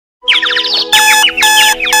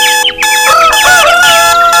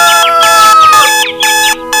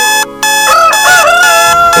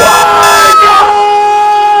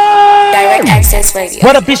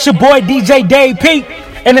What up, it's your boy DJ Dave P,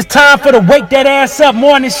 and it's time for the Wake That Ass Up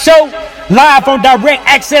morning show, live on Direct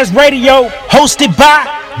Access Radio, hosted by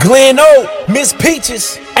Glenn O, Miss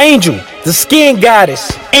Peaches, Angel, the Skin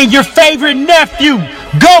Goddess, and your favorite nephew,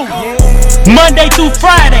 Go, Monday through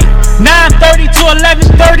Friday, 9:30 to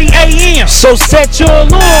 11:30 a.m. So set your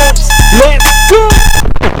alarms, let's go!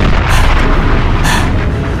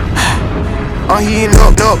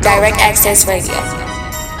 Direct Access Radio.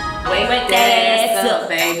 Wake that ass up,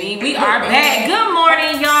 baby. We are back. Good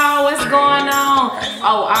morning, y'all. What's going on?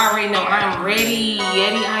 Oh, I already know. I'm ready.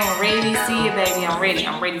 Yeti, I am ready to see it, baby. I'm ready.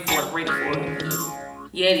 I'm ready for it. Ready for it.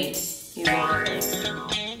 Yeti. He's on.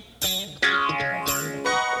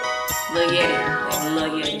 Lil Yeti. Lil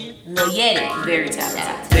Yeti. Lil Yeti. Very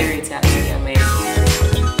talented. Very talented young man.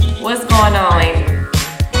 What's going on, Angel?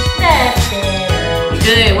 Nothing.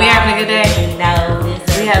 Good. We having a good day? No,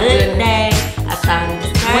 it's a good day. I found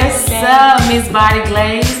this What's up, Miss Body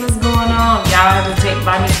Glaze? What's going on? Y'all ever check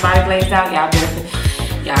Miss Body Glaze out? Y'all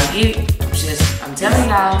get it. I'm telling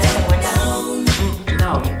y'all.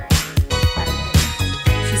 No.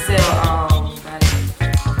 She said,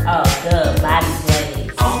 the body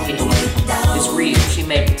glaze. Oh, yeah. It's real. She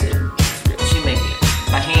make it too. She make it.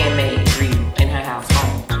 A handmade real in her house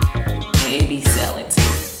home. And it be selling too.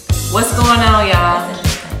 What's going on, y'all?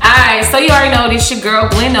 Alright, so you already know this your girl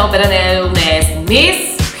Glenno, better known as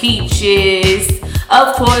Miss Peaches.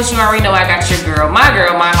 Of course, you already know I got your girl, my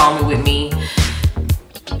homie with me,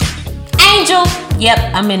 Angel. Yep,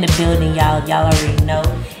 I'm in the building, y'all. Y'all already know.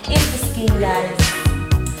 It's the Skin Goddess.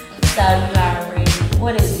 So you already.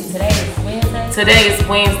 What is it? Today is Wednesday. Today is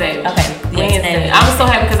Wednesday. Okay, Wednesday. I was so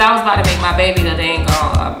happy because I was about to make my baby the dang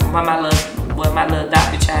my little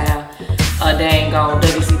adopted child. Dang on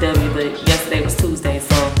WCW, but yesterday was Tuesday,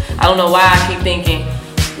 so I don't know why I keep thinking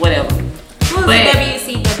whatever. Who's the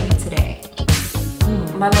WCW today?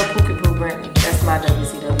 My little Pookie Poo Brantley. That's my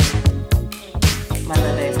WCW. My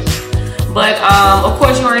little baby. But of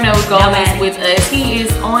course you already know Gold is with us. He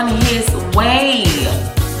is on his way. He's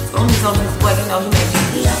on his way. You know he makes it.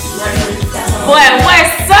 Boy,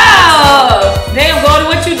 what's up? Damn, Goldie,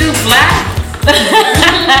 what you do, fly?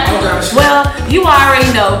 Well, you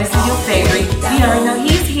already know this is your favorite. You already know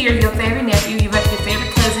he's here, your favorite nephew, your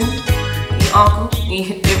favorite cousin, your uncle,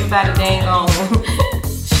 everybody dang on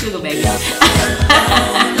sugar baby.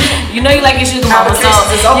 You know you like your sugar mama, so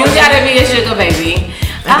you gotta be a sugar baby.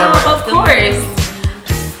 Of course,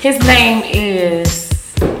 his name is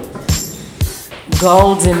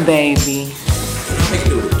Golden Baby. We can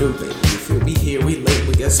do what we do, baby. You feel we here, we late,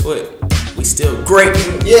 but guess what? We still great.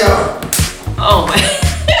 Yeah. Oh my.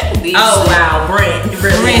 Oh wow, Brent.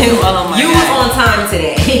 Really? Oh my you God. was on time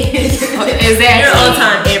today. Exactly. You're on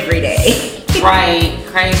time every day. Right.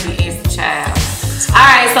 Crazy is the child.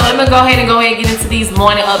 Alright, so let me go ahead and get into these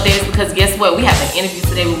morning updates because guess what? We have an interview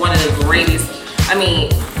today with one of the greatest. I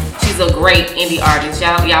mean, she's a great indie artist.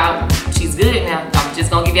 Y'all, she's good now. I'm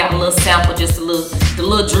just gonna give y'all a little sample, just the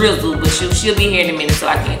little drizzle, but she'll be here in a minute so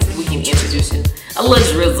we can introduce you. A little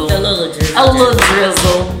drizzle.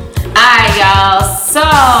 Alright, y'all. So,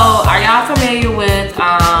 are y'all familiar with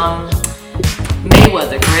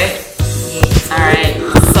Mayweather, correct? Yes. Alright.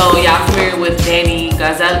 So, y'all familiar with Danny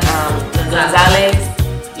Gonzalez?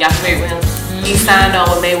 Y'all familiar with him? Mm-hmm. He signed on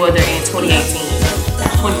with Mayweather in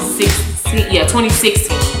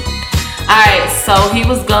 2016. Alright, so he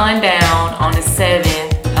was gunned down on the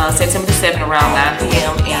 7th, September the 7th around 9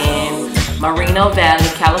 p.m. in Moreno Valley,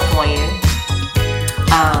 California.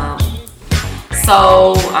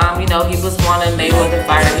 So, you know, he was one of Mayweather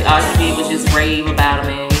fighters. All he did was just rave about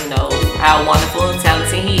him and, you know, how wonderful and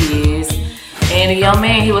talented he is. And the young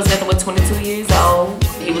man, he was nothing but 22 years old.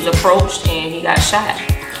 He was approached and he got shot.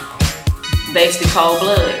 Basically cold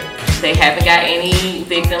blood. They haven't got any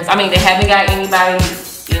victims. I mean, they haven't got anybody,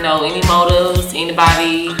 you know, any motives,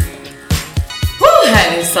 anybody. Whew,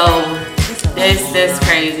 honey, so that's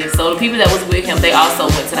crazy. So the people that was with him, they also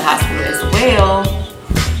went to the hospital as well.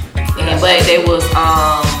 But they was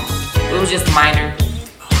it was just minor,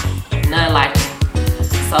 none like him.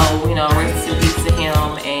 So, you know, rest in peace to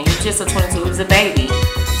him. And he was just a 22, he was a baby.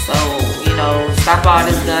 So, you know, stop all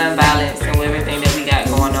this gun violence and everything that we got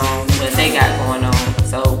going on, what they got going on.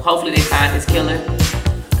 So hopefully they find this killer,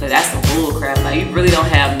 cause that's some bull crap. Like you really don't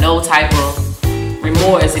have no type of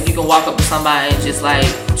remorse if you can walk up to somebody and just like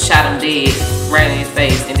shot him dead right in his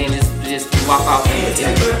face and then just walk off and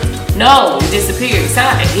no, it disappeared. It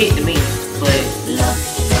sounded like a hit to me, but You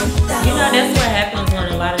know, that's what happens when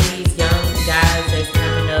a lot of these young guys that's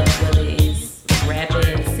coming up, whether it's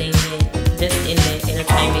rapping, singing, just in the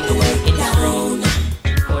entertainment industry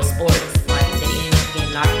or sports, like they end up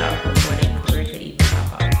getting knocked out before their career could even pop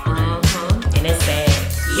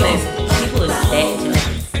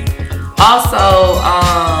Also,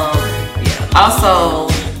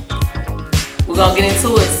 we're gonna get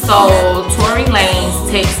into it. So Tory Lanez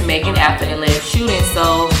texted Megan after alleged shooting.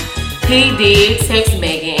 So he did text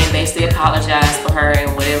Megan and basically apologized for her and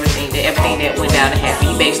everything that went down and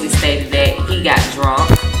happened. He basically stated that he got drunk.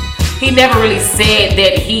 He never really said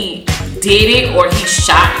that he did it or he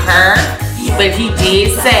shot her, but he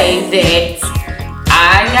did say that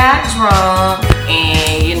I got drunk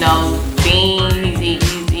and he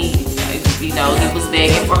was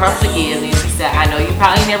begging for her forgiveness. He said, I know you're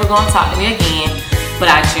probably never gonna talk to me again, but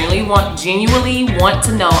I genuinely want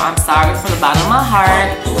to know I'm sorry from the bottom of my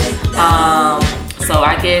heart. So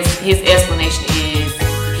I guess his explanation is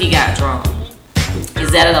he got drunk.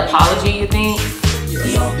 Is that an apology, you think?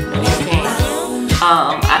 Okay.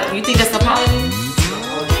 You think that's an apology?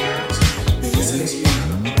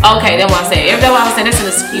 Okay, that's what I'm saying. That's what I'm saying. That's an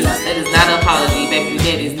excuse. That is not an apology, baby.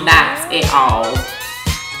 That is not at all.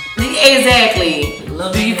 Exactly.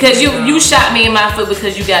 Because you shot me in my foot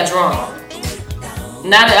because you got drunk.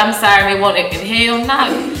 Not that I'm sorry, they won't. Hell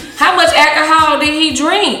no. How much alcohol did he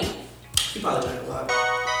drink? He probably drank a lot.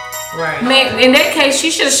 Right. Man, in that case, she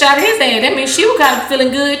should have shot his ass. That means she was kind of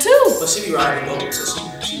feeling good too. But she be riding the boat, so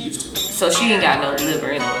she used to it. So she ain't got no liver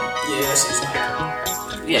anyway. Yeah, that shit's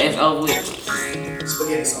like Yeah, it's over with.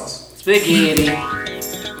 spaghetti sauce. Spaghetti.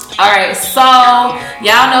 Alright, so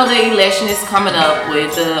y'all know the election is coming up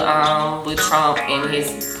with Trump and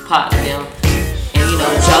his partner. And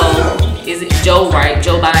Joe Biden?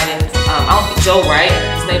 Joe, right?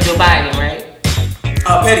 His name Joe Biden, right?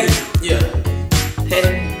 Petty. Yeah.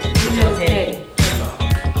 Petty.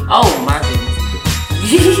 Oh my goodness.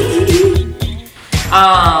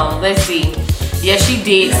 Let's see. Yeah, she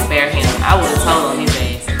did spare him. I would have told him his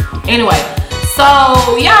ass. Anyway, so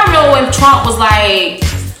y'all remember when Trump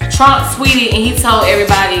tweeted and he told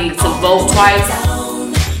everybody to vote twice?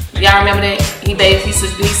 Y'all remember that? He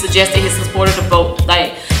suggested his supporters to vote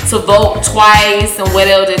twice and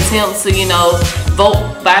whatever, to attempt to,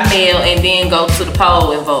 vote by mail and then go to the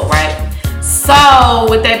poll and vote, right? So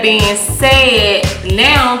with that being said,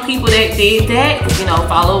 now people that did that,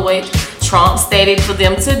 follow what Trump stated for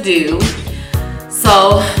them to do.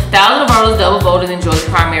 So thousands of voters double voted in Georgia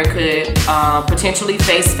primary could potentially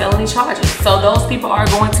face felony charges. So those people are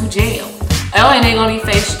going to jail. And they're going to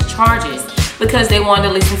face charges because they wanted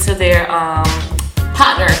to listen to their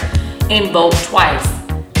partner and vote twice.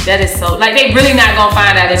 That is so, they really not going to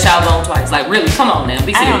find out that y'all vote twice. Really, come on now,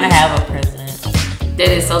 be serious. I don't have a president. That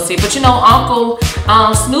is so serious. But Uncle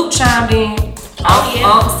Snoop chimed in.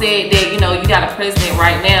 Uncle said that, you got a president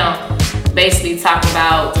right now basically talking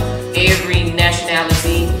about every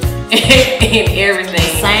nationality and everything.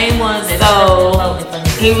 Same ones that so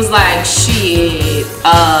he was like, shit,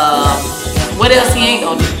 what else he ain't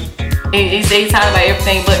gonna do? He said he's talking about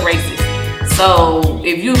everything but racist. So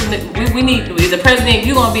if we need the president, if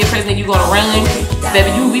you're gonna be a president, you're gonna run,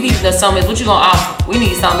 baby, we need to know something. What you gonna offer? We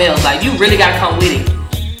need something else. You really gotta come with it.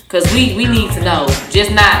 Cause we need to know.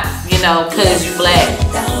 Just not, cause you black.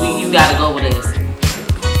 You gotta go with us.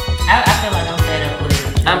 I feel like I'm fed up with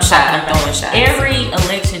it. I'm shy. I'm throwing shots. Every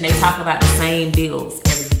election, they talk about the same bills.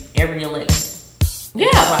 Every election. Yeah.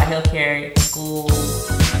 They talk about healthcare, school.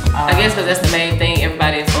 I guess because that's the main thing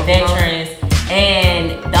everybody is focused on. Veterans.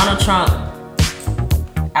 And Donald Trump,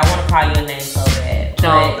 I want to call you a name so bad.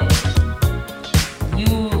 Don't. But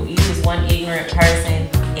you was one ignorant person,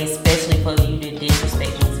 especially for you to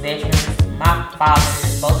disrespect these veterans. My father,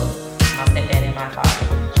 both of my stepdad and my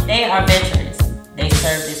father, they are veterans. They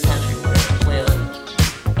served this country well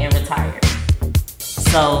and retired.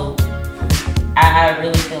 So I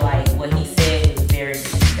really feel like what he said was very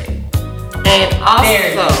disrespectful. And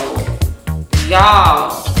also,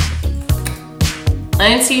 y'all,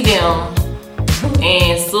 auntie them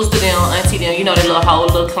and sister them, auntie them, the whole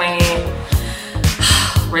little clan.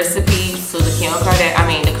 Recipes to the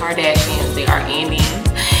the Kardashians, they are ending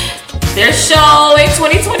their show in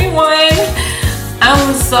 2021.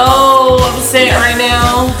 I'm so upset right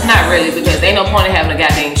now. Not really, because ain't no point in having a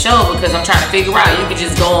goddamn show, because I'm trying to figure out, you can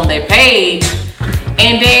just go on their page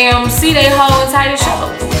and see their whole entire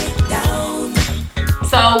show.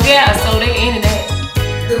 So they ended that.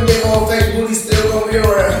 Them big old fake booties still gonna be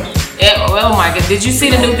around. Yeah, oh my god, did you see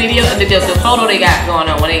the new video, the photo they got going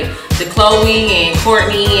on, when the Khloe and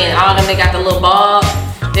Courtney and all them, they got the little bob,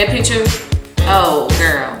 that picture? Oh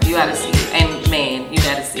girl, you gotta see it. And man, you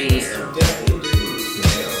gotta see it.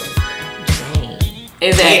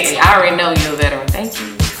 Exactly. I already know you're a veteran. Thank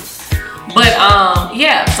you. But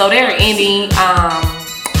so they're ending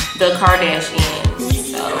the Kardashians.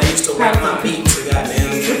 So I used to write my beat to goddamn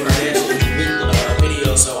Kardashian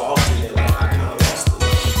video so often that I kind of lost it.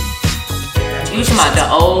 about the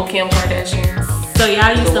old Kim Kardashian? So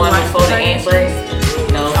y'all used The to one watch before the Ant Bus?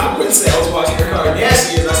 No. I wouldn't say I was watching the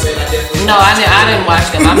Kardashians. I said I definitely. No, I didn't watch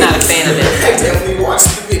them. I'm not a fan of them. I definitely watched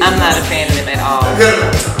the video. I'm not a fan of them at all.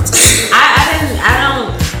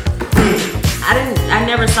 I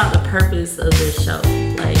never saw the purpose of this show.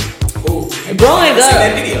 Like Ooh, growing I've seen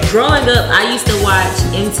that video. up, I used to watch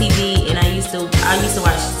MTV and I used to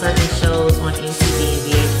watch certain shows on MTV and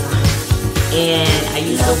VH1. And I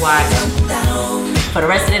used to watch for the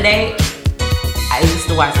rest of the day. I used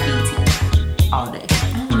to watch BET all day.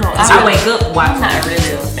 I wake up watching. Not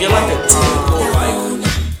really. You're like a typical like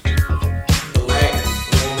black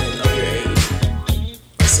woman of your age.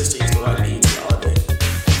 My sister used to watch BET all day.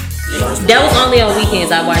 That was only on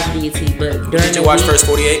weekends I watched BET, but during Did you watch First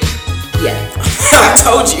 48? Yeah. I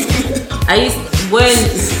told you. I used when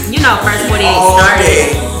First 48 All started,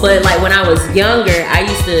 day. but like when I was younger, I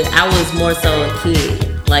was more so a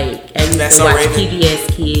kid. Like I used That's to watch already-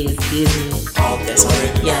 PBS Kids, Disney. Oh, that's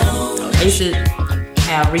already. Yeah, I used to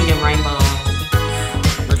have Reading Rainbow.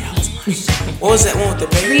 What was that one with the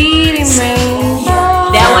baby? Reading Rainbow.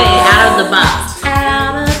 That went Out of the Box.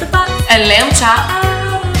 Out of the box. And Lamb Chop.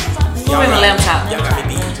 Who remember Lamb Chop? Y'all got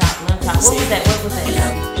me beat. What was that?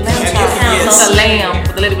 Lamb Yeah, Chop. yes. It's a lamb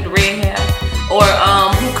with the lady with the red hair. Or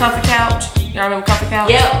who Comfy Couch? Y'all remember Comfy Couch?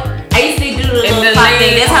 Yep. I used to do the And little the pop thing.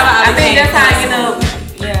 lady- That's how I think became that's how Comfy.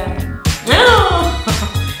 Yeah.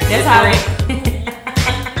 That's how.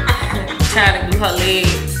 Trying to do her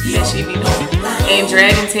legs. That she be doing. And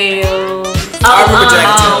Dragon Tail. I remember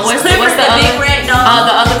Dragon Tales. What's Clifford the the Big other? Red Dog.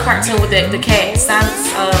 The other cartoon with the cat.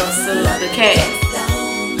 The cat.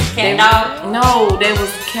 Cat Dog. No, there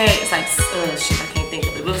was cats. Like shit, I can't think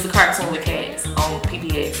of it. It was a cartoon with cats on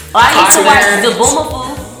PBS. Oh, I used to watch Cartoon.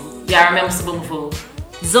 Zaboomafoo. Yeah, I remember Saboomafoo.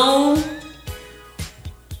 Zoom.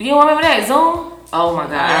 You don't remember that? Zoom? Oh my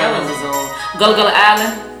god, I remember Zoom. Gullah Gullah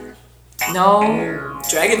Island? No.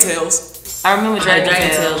 Dragon Tales. I remember Dragon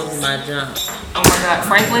Tales. was my jump. Oh my god,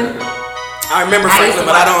 Franklin? I remember I Franklin, used to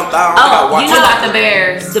but I don't think I watched you What know- it. about the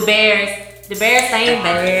Bears? The Bears. The Bears saying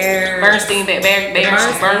Bears. Bernstein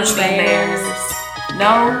Bears.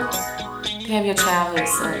 No? Damn, your childhood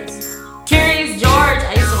sucks. Curious George.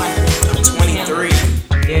 I used to watch it. I'm 23.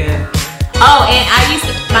 Yeah. Oh, and I used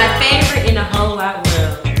to, my favorite in the whole wide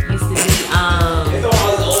world used to be, They throw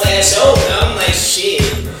all these old ass shows, and I'm like, shit.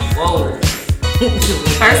 whoa.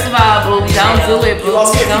 First of all, boo, don't do it, boo. You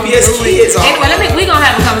also get Don't PBS do Kids it. on. Anyway, we gonna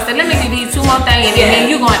have a conversation. Let me give you two more things, and then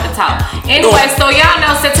you gonna have to talk. Anyway, so y'all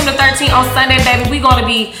know September 13th on Sunday, baby, we gonna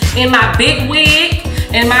be in my big wig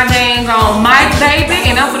and my dang on mic, baby,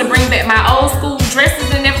 and I'm gonna bring back my old school dresses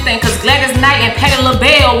and everything, cause Gladys Knight and Patti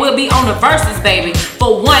LaBelle will be on the verses, baby,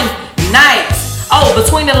 for one night. Oh,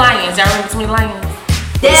 Between the Lions. Y'all remember Between the Lions?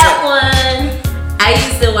 That one, I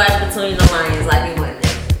used to watch Between the Lions like it wasn't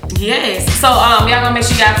there. Yes. So y'all gonna make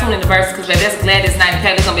sure y'all tune in the verses, cause baby, that's Gladys Knight and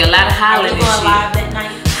Patti. There's gonna be a lot of Are we hollering and going shit. live that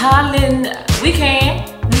night? Holland, we can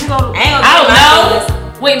go. I ain't gonna I get don't my know.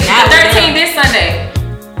 list. Wait, Now the we 13th this Sunday.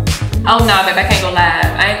 Oh no, baby, I can't go live.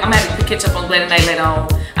 I'm gonna have to catch up on Gladys Knight later on.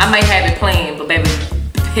 I might have it planned, but baby,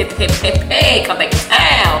 come back to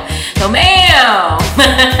town. No ma'am.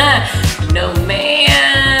 No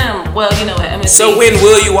ma'am. Well, you know what? I'm gonna So see. when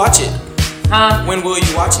will you watch it? Huh? When will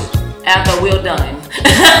you watch it? After we're done.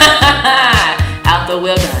 After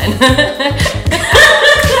we're done.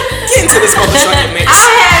 Get into this motherfucking mix.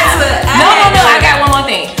 No, I got one more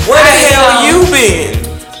thing. Where the hell you been?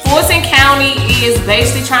 Fulton County is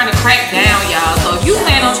basically trying to crack down, y'all. So if you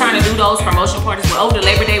plan on trying to do those promotion parties, well, over the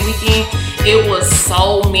Labor Day weekend, it was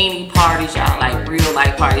so many parties, y'all, like real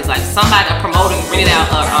life parties. Like somebody, a promoter, rented out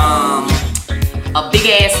a big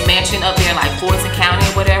ass mansion up there in like Fulton County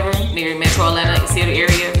or whatever, near Metro Atlanta, City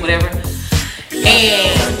area, whatever.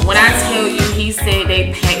 And when I tell you, he said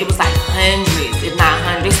they paid, it was like hundreds, if not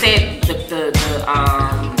hundreds. They said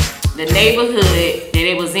the neighborhood that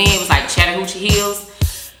it was in was like Chattahoochee Hills.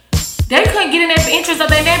 They couldn't get in there for interest of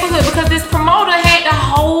their neighborhood because this promoter had the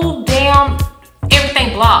whole damn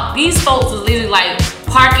everything blocked. These folks was literally like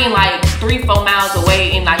parking like 3-4 miles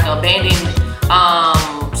away in like an abandoned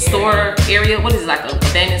store area. What is it, like an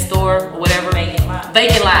abandoned store or whatever?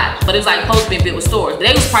 Vacant lot. But it was like supposed to be built with stores. But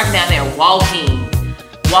they was parking down there walking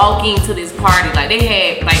to this party. Like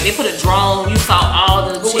they put a drone. You saw all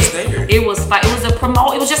the Who was there? It was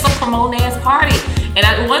just a promote ass party.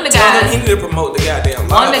 And one of the Tell guys. him he need to promote the goddamn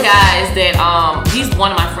One of live. the guys that he's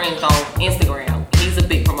one of my friends on Instagram. He's a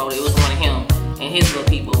big promoter. It was one of him and his little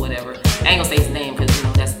people, whatever. I ain't gonna say his name because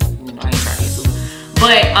that's I ain't trying to get sued.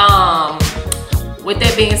 But with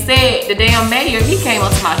that being said, the damn mayor, he came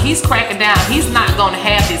up to my, he's cracking down. He's not gonna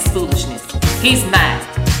have this foolishness. He's not.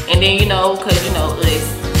 And then, cause us,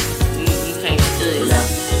 you can't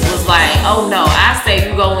us. Was like, oh no, I say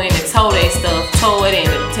you go in and tow that stuff, tow it and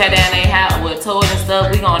tear down their house, tow it and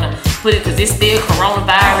stuff. We gonna put it, cause it's still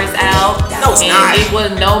coronavirus out. No, it's not. It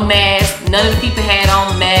was no mask. None of the people had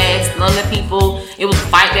on masks. None of the people, it was a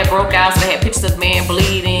fight that broke out, so they had pictures of man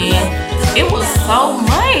bleeding. It was so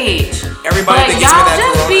much. Everybody but y'all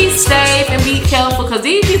just be safe and be careful, cause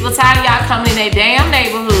these people tired of y'all coming in their damn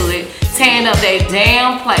neighborhood, tearing up their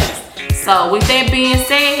damn place. So with that being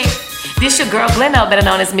said, this your girl Glenda, better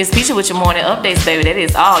known as Miss Peaches, with your morning updates, baby. That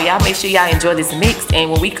is all. Y'all make sure y'all enjoy this mix,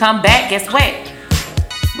 and when we come back, guess what?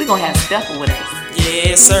 We gonna have Stepha with us.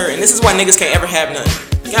 Yes, sir. And this is why niggas can't ever have none.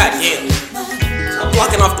 God damn. I'm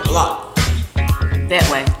blocking off the block. That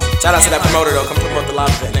way. Shout out to that promoter though. Come promote the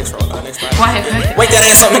live event next Friday. Why? Wake that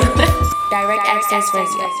ass up, nigga. Direct Access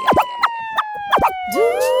Radio.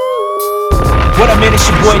 What up, man? It's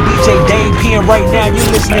your boy DJ Dame P, and right now you're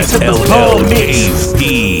listening to the Bum Mix.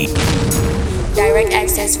 Direct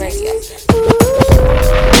Access Radio.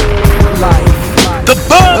 The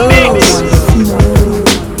Bum Mix.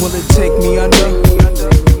 Will it take me under?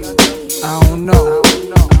 I don't know.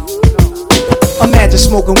 Imagine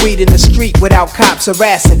smoking weed in the street without cops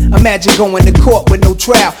harassing. Imagine going to court with no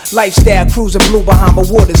trial. Lifestyle cruising blue Bahama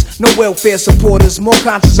waters. No welfare supporters. More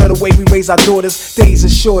conscious of the way we raise our daughters. Days are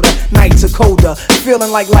shorter, nights are colder.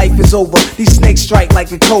 Feeling like life is over. These snakes strike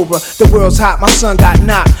like a cobra. The world's hot, my son got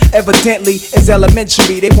knocked. Evidently, it's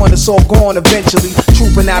elementary. They want us all gone eventually.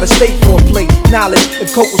 Trooping out of state for a plate. Knowledge,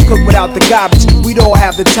 if coke was cooked without the garbage, we'd all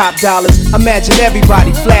have the top dollars. Imagine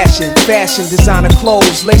everybody flashing. Fashion, designer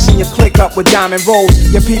clothes. Lacing your click up with diamond rolls.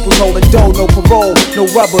 Your people's holding dough, no parole, no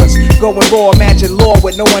rubbers. Going raw, imagine law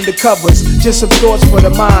with no undercovers. Just some thoughts for the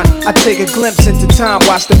mind. I take a glimpse into time,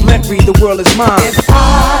 watch the blimp read, the world is mine. If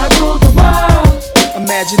I rule the world,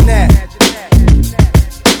 imagine that.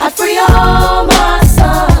 I free all my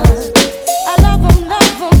sons. I love them,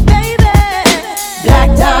 baby. Black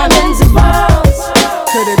diamonds and pearls.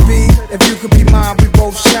 Could it be, if you could be mine, we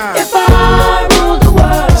both shine. If I rule the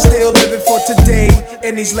world, still living for today.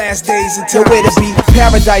 In these last days until where to be.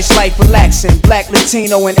 Paradise life relaxing. Black,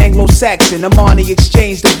 Latino, and Anglo-Saxon. Amani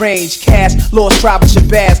exchange the range. Cash, lost tribe of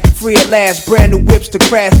Shabazz. Free at last. Brand new whips to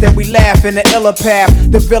crash. Then we laugh in the illa path.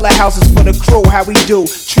 The villa houses for the crew. How we do.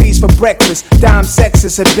 Trees for breakfast. Dime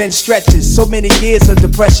sexes have been stretches. So many years of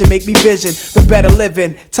depression make me vision the better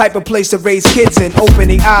living. Type of place to raise kids in.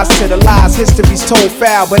 Opening eyes to the lies. History's told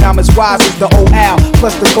foul. But I'm as wise as the old owl.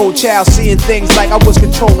 Plus the gold child. Seeing things like I was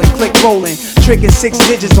controlling. Click rolling. Tricking 6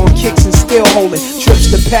 digits on kicks and still holding. Trips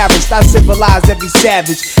to Paris, I civilize every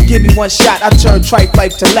savage. Give me one shot, I turn tripe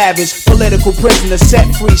life to lavish. Political prisoner, set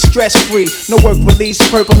free, stress free. No work release,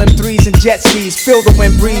 purple M3s and jet skis. Feel the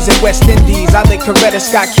wind breeze in West Indies. I lick Coretta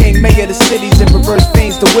Scott King, mayor of the cities, and reverse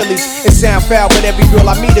things to Willies. It sound foul, but every girl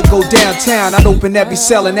I meet to go downtown. I'd open every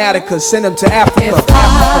cell in Attica, send them to Africa. if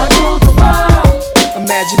I rule the world,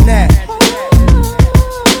 Imagine that.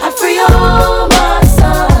 I free all my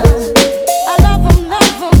sons. I love them,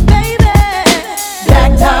 baby.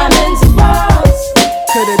 Black diamonds and pearls.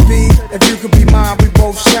 Could it be, if you could be mine, we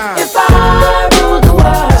both shine. If I rule the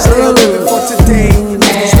world, Still living for today. In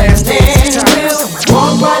these last days of time.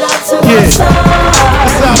 walk right up to my side.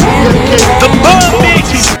 The Bum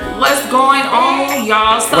Mix. What's going on,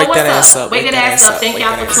 y'all? So Wake what's that ass up. Wake that ass up. Thank Wake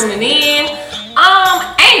y'all that for ass tuning in.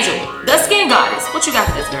 Angel, the skin goddess. What you got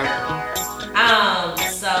for this girl?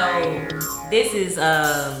 So this is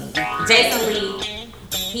Jason Lee.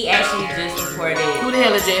 He actually just reported. Who the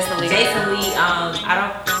hell is Jason Lee? Jason Lee,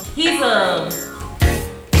 he's a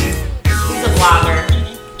blogger.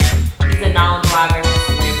 He's a known blogger,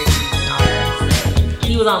 celebrity, and all that stuff.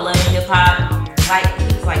 He was on Love and Hip Hop. He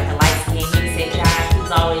was like the light skinned heavy set guy. He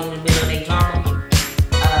was always in the middle of their drama.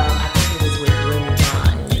 I think it was with Brendan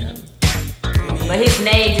John and them. But his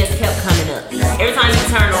name just kept coming up. Every time you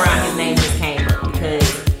turn around, his name just came up because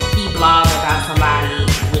he blogged about somebody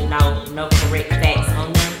with no correct facts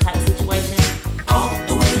on them type of situation.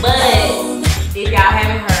 But if y'all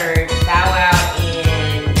haven't heard, Bow Wow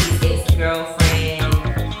and his ex-girlfriend,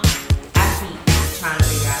 I keep trying to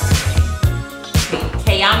figure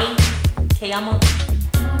out her name. Kayama?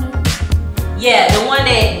 Yeah, the one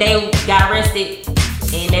that they got arrested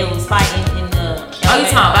and they was fighting in the. Oh, you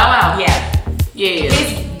talking Bow Wow? Yeah. Yeah.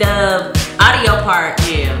 The audio part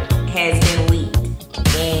Yeah. has been leaked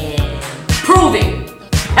and Prove it.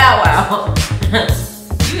 Bow Wow.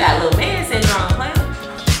 you got little man syndrome, player.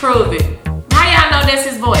 Prove it. How y'all know that's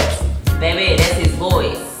his voice? Baby, that's his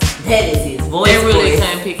voice. That is his voice. They really voice.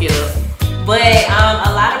 couldn't pick it up. But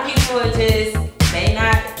a lot of people are just, they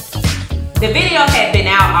not. The video had been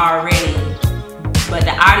out already, but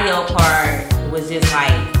the audio part was just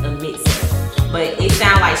like a mix up. But it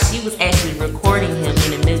sounded like she was actually recording him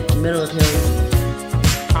in the middle of him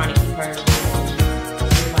trying to keep her. She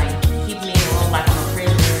was like, keep me in the room like I'm a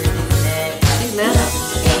prisoner, this and that. She left.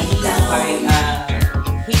 And he was like,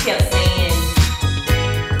 he kept saying,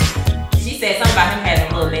 she said something about him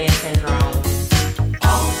having little man syndrome.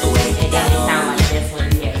 And then it sounded like that's when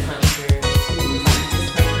he had punched her. And she was like, you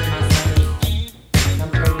just punched me in my stomach. I'm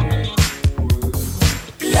pregnant.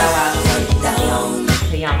 Y'all out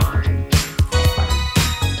to y'all mom.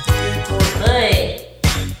 But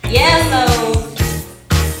yeah, so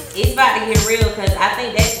it's about to get real because I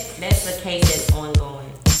think that's the case that's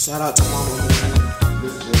ongoing. Shout out to Mama.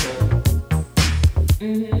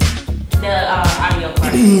 The audio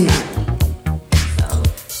part. So,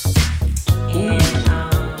 and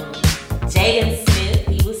Jaden Smith,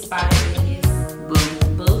 he was spotted with his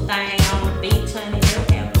boo thing on the beach, honey. They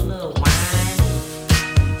were having a little wine.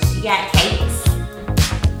 She got cakes.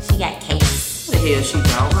 What the hell she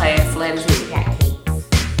don't? Her ass flat as hell. She got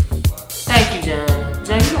cakes. Thank you, John.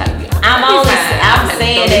 John, you gotta be. I'm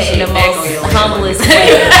saying it in the most humblest way.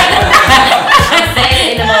 I'm saying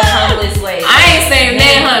it in the most humblest way. I ain't saying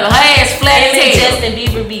that, honey. Her ass flat as hell. Justin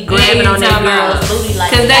Bieber be grabbing on that girl's booty like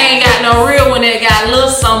cause they ain't got no real one that got a little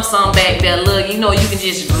something back there. Look, you know you can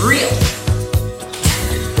just grip.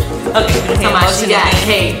 Okay, Talking about she got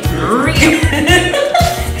cake. Grip.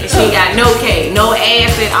 She ain't got no cake, no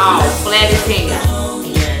ass at all. Flat as hell.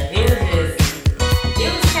 Yeah, it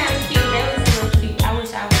was kind of cute. That was so cute. I wish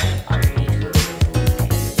I was underneath.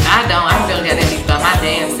 I really got that deep about my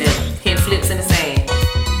damn self. Hitting flips in the sand.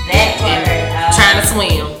 That part. Trying to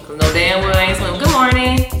swim. Cause no damn well I ain't swim. Good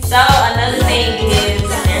morning. So another thing is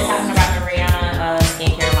they're talking about the Rihanna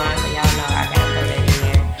skincare line. So y'all know I gotta throw that in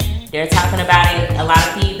there. They're talking about it. A lot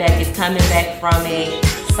of feedback is coming back from it.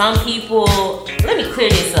 Some people, let me clear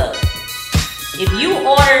this up. If you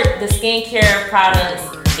order the skincare products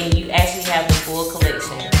and you actually have the full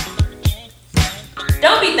collection,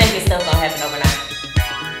 don't be thinking stuff gonna happen overnight.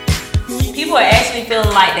 People are actually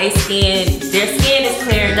feeling like their skin is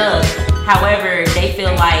clearing up. However, they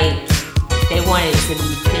feel like they want it to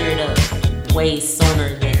be cleared up way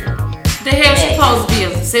sooner than The hell she supposed to be? A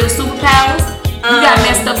set of superpowers? You got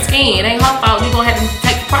messed up skin. It ain't her fault. You gonna have to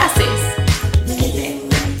take the process.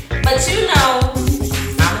 But you know,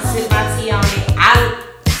 I'ma sip my tea on it.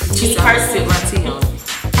 She personally sip my tea on it.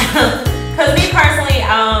 Cause me personally,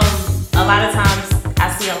 a lot of times I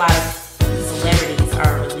see a lot of celebrities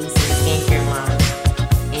are releasing skincare lines,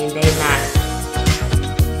 and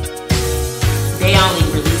they only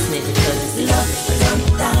releasing it because it's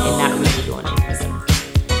and not really doing it for them.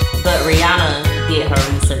 But Rihanna did her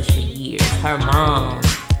research for years. Her mom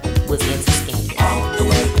was into skincare.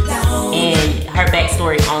 And her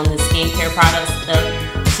backstory on the skincare product stuff,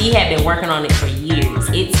 she had been working on it for years.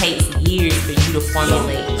 It takes years for you to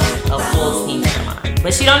formulate a full skincare line.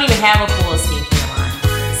 But she don't even have a full skincare line.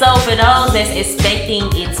 So for those that's expecting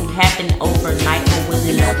it to happen overnight or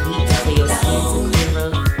within a week for your skin to clear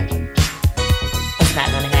up, it's not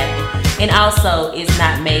gonna happen. And also, it's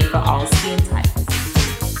not made for all skin types.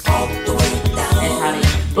 That's how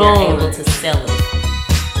they're able to sell it.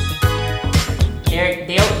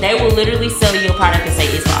 They will literally sell you a product and say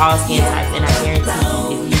it's for all skin types, and I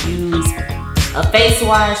guarantee you, if you use a face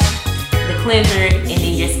wash, the cleanser, and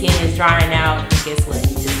then your skin is drying out, guess what?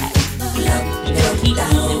 You just have you just keep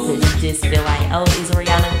using because you just feel like, oh, is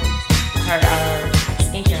Rihanna her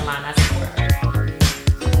skincare line? I support her.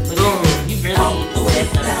 But you really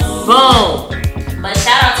that's not Boom. But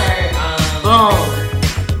shout out to her. Boom.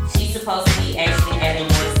 She's supposed to be actually adding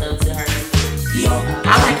more stuff to her. I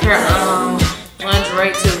like her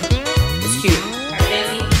lingerie too. It's cute. Her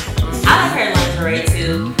Fenty. I like her lingerie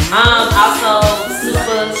too. Also,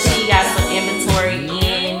 Super, she got some inventory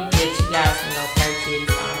in that you guys can go purchase.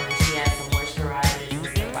 She has some moisturizers and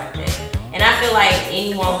stuff like that. And I feel like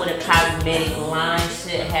anyone with a cosmetic line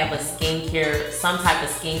should have a skincare, some type of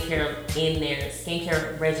skincare in there,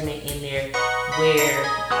 skincare regimen in there,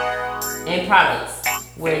 and products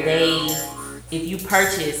where if you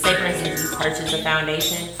purchase, say for instance, you purchase a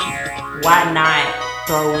foundation, why not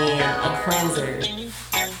throw in a cleanser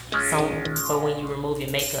for when you remove your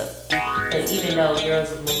makeup? Because even though girls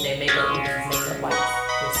remove their makeup with makeup wipes,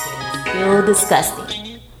 their skin is still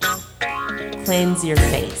disgusting. Cleanse your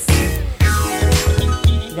face.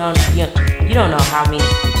 You don't know how many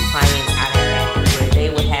clients I have had where they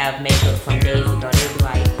would have makeup from days ago. They'd be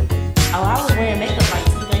like, oh, I was wearing makeup like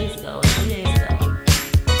 2 days ago or 3 days ago.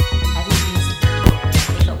 I just used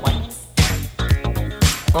makeup wipes.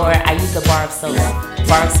 Or I use the bar of soap.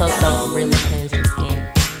 Bar of soap don't really cleanse your skin.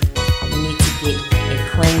 You need to get it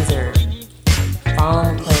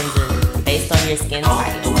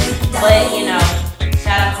But you know,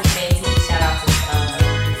 shout out to Fenty, shout out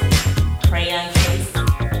to Crayon Case.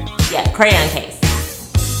 Yeah, Crayon Case.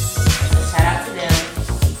 So shout out to them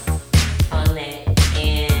on that.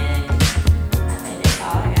 And I think that's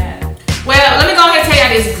all I got. Well, let me go ahead and tell y'all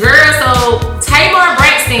this girl. So Tamar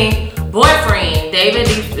Braxton boyfriend, David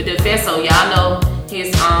DeFeso, y'all know his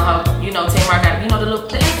you know, Tamar got, you know,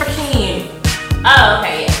 the African. Oh,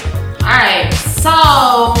 okay, yeah. Alright,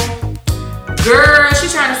 so girl, she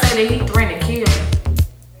trying to say that he threatened to kill her.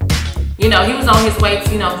 You know, he was on his way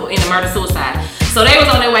to, you know, in a murder-suicide. So they was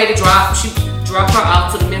on their way to drop her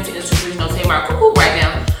off to the mental institution, you know, Tamar cuckoo right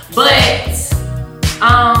now. But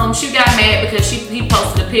she got mad because he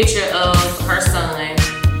posted a picture of her son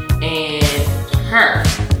and her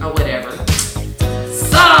or whatever.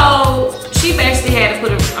 So she basically had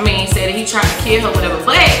to said that he tried to kill her, whatever.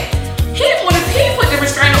 But he put the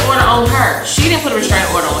restraining order on her. She didn't put a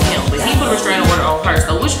restraining order on him, but he put a restraining order on her.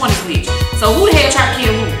 So which one is which? So who the hell tried to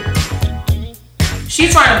kill who? She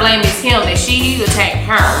trying to blame it's him that she attacked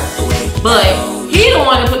her, but he the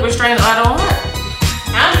one that put restraining order on her.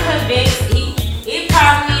 I'm convinced it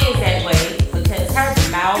probably is that way because her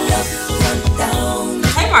mouth,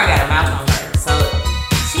 Tamar got a mouth on her, so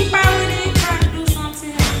she probably did try to do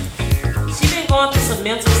something to him. She been going through some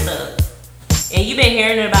mental stuff, and you've been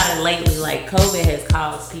hearing about it lately. Like COVID has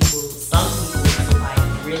caused some people to like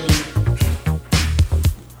really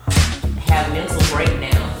have mental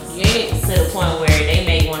breakdowns. Yes. To the point where they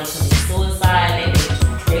may want to commit suicide,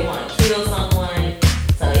 they want to kill someone.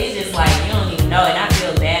 So it's just like you don't even know. And I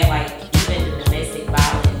feel bad, like even the domestic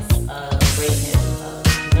violence rate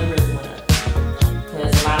numbers went up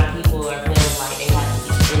because a lot of people are feeling like they have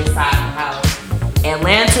to be inside the house.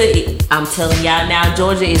 Atlanta, I'm telling y'all now,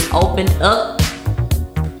 Georgia is opened up.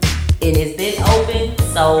 And it's been open.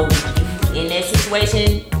 So in that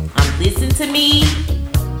situation, listen to me.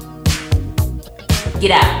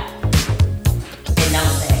 Get out. Don't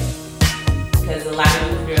say, because a lot of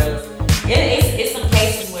these girls, it's some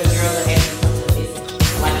cases where girls are actually come to visit,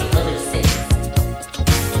 like in other cities.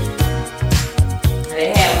 They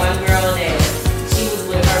had one girl that she was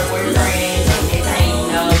with her boyfriend, and they saying, you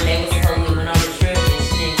know, they was supposed to went on a trip, and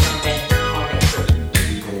she didn't come back on that trip.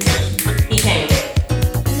 He came back.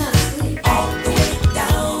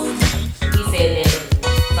 He said that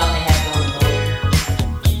something happened on the boat.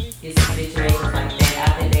 It's a situation like that. I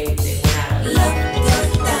think they went out of love.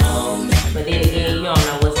 But then again, you don't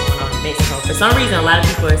know what's going on in Mexico. For some reason, a lot of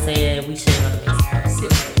people are saying we shouldn't go to Mexico.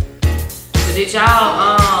 But did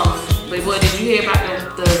y'all, did you hear about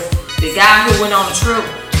the guy who went on a trip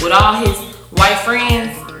with all his white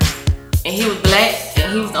friends and he was black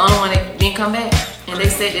and he was the only one that didn't come back? And they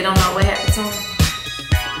said they don't know what happened to him.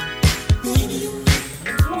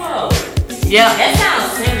 Whoa. Yeah. That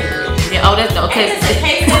sounds similar. Yeah, oh, that's okay. Is this a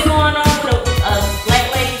case that's going on with a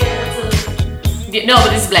black lady getting into? No,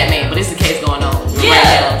 but this is black man. But this is the case going on right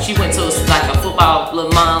now. She went to like a football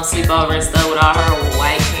little mom sleepover and stuff with all her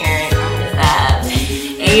white parents and stuff.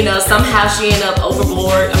 And you know, somehow she ended up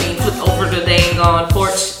overboard. Flipped over the dang on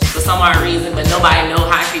porch for some odd reason, but nobody know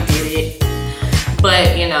how she did it.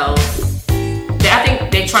 But you know, I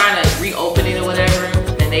think they trying to reopen it or whatever.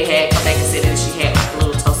 And they had come back and said that she had like a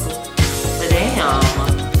little tussle. But damn,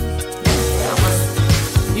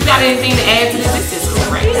 you got anything to add to this? This is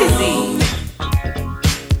crazy.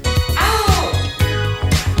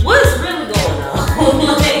 What's really going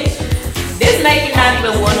on? Like, this make you not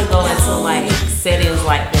even want to go into like settings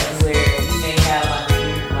like that where you may have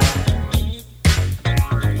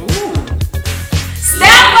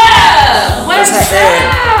Step up! What's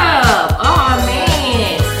up? Oh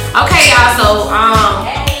man. Okay, y'all. So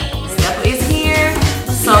Step up is here.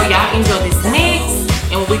 So y'all enjoy this mix,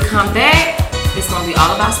 and when we come back, it's gonna be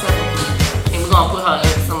all about Step Up, and we're gonna put her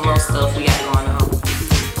in some more stuff we got going on.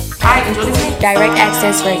 Alright, enjoy this mix. Direct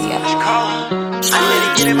Access Radio.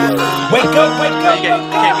 Wake up.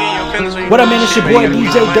 What up, man? It's your boy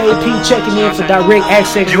DJ Dave P checking in for Direct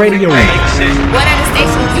Access Radio. What other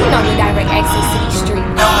station you know with Direct Access to these streets?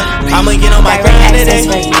 I'ma get on my grind today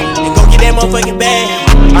and go get that motherfucking bag.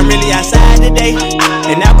 I'm really outside today,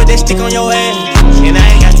 and I put that stick on your ass, and I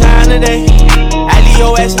ain't got time today. I leave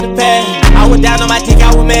your ass in the past. I was down on my dick,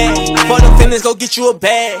 I was mad. For the feelings, go get you a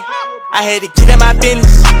bag. I had to get out my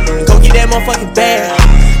business and go get that motherfucking bag.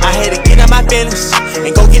 I had to get out my business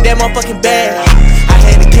and go get that motherfucking bag. I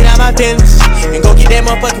had to get out my business and go get that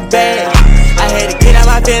motherfucking bag. I had to get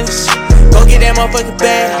out my business, go get that motherfucking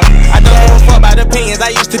bag. I don't give a fuck about opinions. I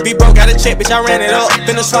used to be broke, got a check, bitch, I ran it up.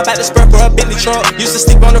 Finna swap out the spur for a Bentley truck. Used to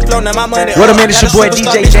sleep on the floor, now my money What a minute, it's your boy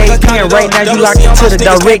DJ JPN. Right now you locked into the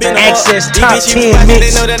Direct Access Top 10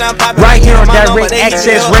 Mix right here on Direct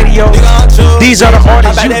Access Radio. These are the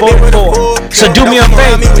artists you voted for, so do me a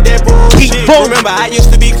favor, keep voting. Remember, I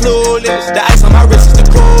used to be clueless. The ice on my wrist is the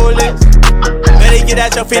coolest. Better get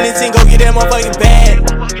out your feelings and go get that motherfucking bag.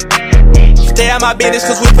 Stay out my business,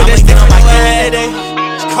 cause we put that stick on my head today.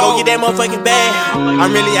 Go get that motherfucking bag.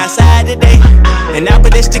 I'm really outside today. And I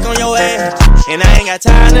put that stick on your ass. And I ain't got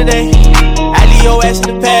time today. I leave your ass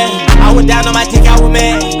in the past. I was down on my dick, I was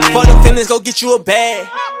mad. For them feelings, go get you a bag.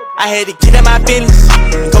 I had to get out my business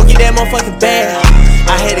and go get that motherfucking bag.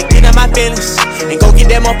 I had to get out my business and go get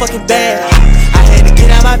that motherfucking bag. I had to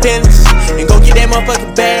get out my business and go get that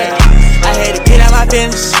motherfucking bag. I had to get out my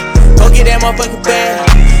business, go get that motherfucking bag.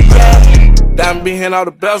 Yeah. Diamond be hitting all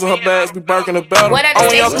the bells on her bags, be burking the belt. What are I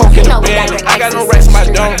the want your stations? coke in You the know we bed. direct I got no access. racks in my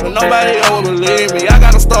dome, but nobody ever believe me. I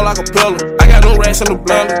got them store like a pillar. I got them racks in the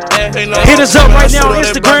blender. Hit us up right now on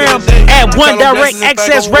Instagram at One Direct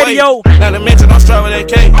Access Radio. Not to mention I'm strapping that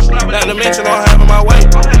cake. Not to mention I'm having my way.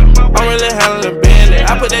 I'm really handling business.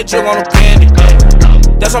 I put that jug on the penny.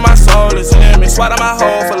 That's what my soul is in me. Swat on my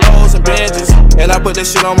hole for loads and benches. And I put that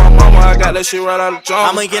shit on my mama. I got that shit right out of the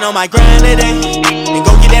drum. I'ma get on my grind today and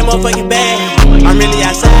go get that motherfucking bag. I'm really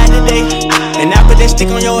outside today. And I put that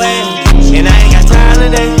stick on your ass. And I ain't got time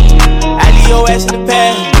today. I leave your ass in the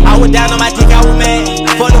past. I was down on my dick, I was mad.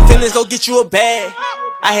 For them feelings, go get you a bag.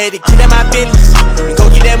 I had to get out my business and go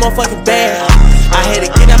get that motherfucking bag. I had to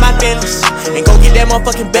get out my business and go get that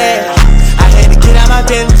motherfucking bag. I had to get out my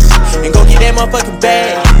business and go get that motherfucking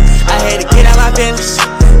bag. I had to get out my business,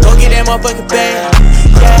 go get that motherfucking bag.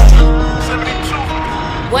 Yeah.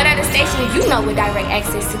 What are the stations you know with direct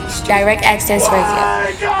access to these streets? Direct Access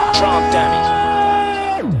Radio. Trump dummy.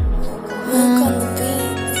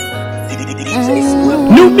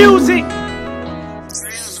 New music.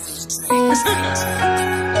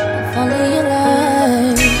 Follow your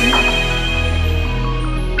life.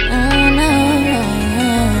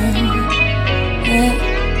 Yeah.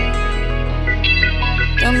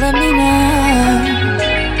 Don't let me know.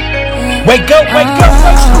 Wake up, wake up,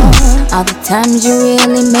 wake up. All the times you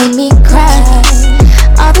really made me cry.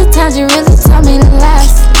 All the times you really told me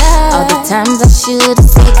lies. All the times I should've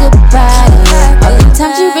said goodbye. All the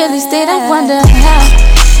times you really stayed, I wonder how.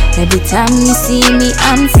 Every time you see me,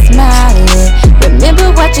 I'm smiling.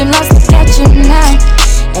 Remember what you lost, look at you now.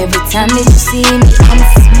 Every time that you see me, I'm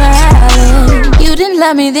smiling. You didn't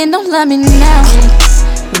love me then, don't love me now.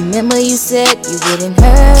 Remember you said you wouldn't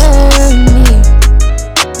hurt me.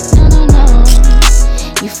 No.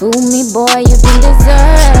 You fooled me, boy, you didn't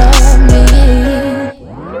deserve me.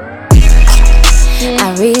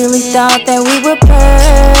 I really thought that we were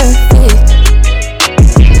perfect.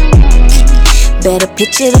 Better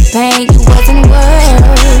picture the pain, you wasn't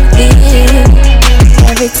worth it.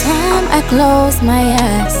 Every time I close my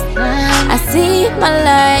eyes, I see my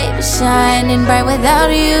light shining bright without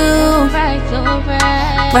you.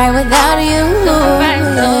 Bright without you.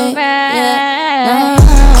 Yeah.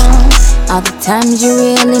 All the times you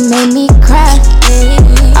really made me cry.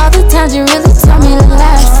 All the times you really told me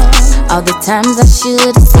lies. All the times I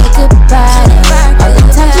should've said goodbye. All the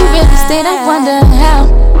times you really stayed, I wonder how.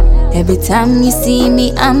 Every time you see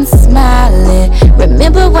me, I'm smiling.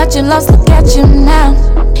 Remember what you lost, look at you now.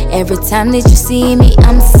 Every time that you see me,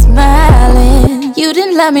 I'm smiling. You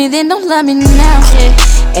didn't love me then, don't love me now.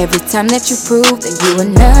 Every time that you prove that you were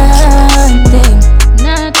nothing.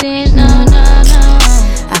 Nothing, no.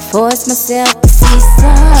 I forced myself to see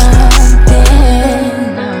something.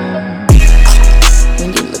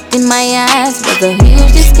 When you looked in my eyes, was a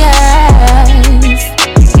huge disguise.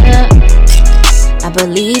 I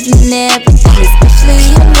believe in everything,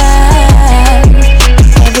 especially your lies.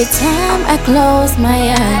 Every time I close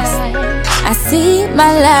my eyes, I see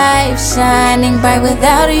my life shining bright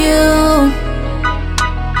without you.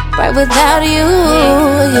 Bright without you,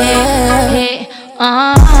 yeah.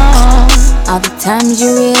 All the times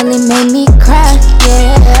you really made me cry,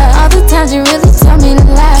 yeah. All the times you really told me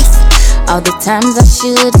lies. All the times I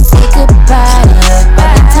should've said goodbye.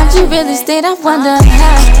 All the times you really stayed, I wonder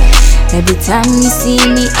how. Every time you see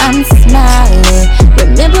me, I'm smiling.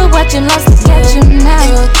 Remember what you lost, look at you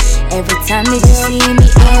now. Every time that you see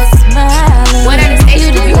me, I'm smiling. What are the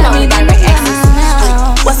stations you know with direct access to these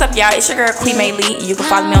streets? What's up, y'all? It's your girl Queen May Lee. You can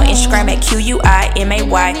follow me on Instagram at QUIMAYLEEE_.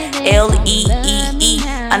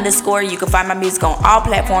 You can find my music on all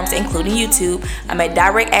platforms, including YouTube. I'm at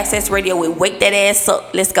Direct Access Radio with Wake That Ass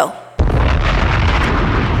Up. Let's go.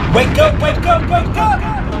 Wake up, wake up, wake up.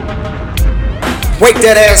 Wake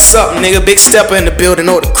that ass up, nigga. Big stepper in the building,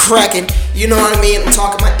 or the cracking. You know what I mean? I'm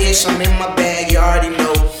talking my ish. I'm in my bag. You already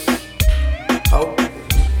know. Oh.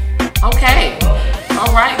 Okay.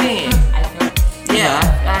 All right then. Yeah,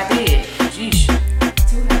 I did. Sheesh.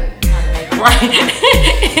 Right.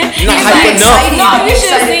 Not hype enough. No, you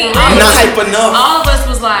should have seen. Not hype enough. All of us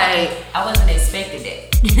was like, I wasn't expecting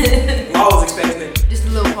that. I was expecting it. Just a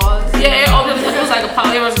little pause. Yeah, it was like a pause.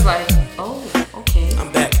 Everyone was like, oh, okay.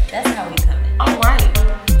 I'm back. That's how we coming. All right.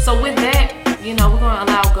 So with that, we're gonna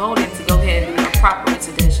allow Golden to go ahead and do a proper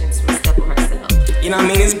introduction to Stepper herself. You know what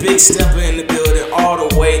I mean? It's Big Stepper in the building all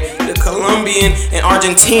the way. The Colombian and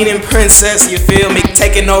Argentinian princess, you feel me?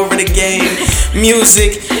 Taking over the game.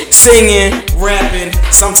 Music, singing, rapping,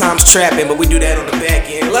 sometimes trapping, but we do that on the back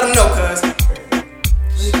end. Let them know, cuz. Let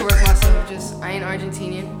me correct myself. I ain't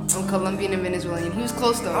Argentinian. I'm Colombian and Venezuelan. He was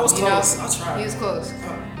close though. I was close. I'll try. He was close.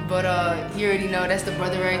 But you already know that's the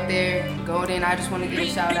brother right there, Golden. I just want to give a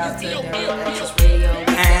shout out to Direct Access Radio.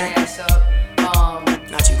 Ass up.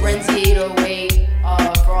 Not you. Renzi 808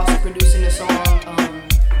 for also producing the song.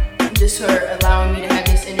 Just her allowing me to have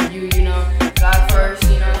this interview. God first.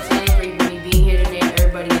 You know what I'm saying? For me being here today,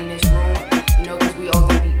 everybody in this room. Because we all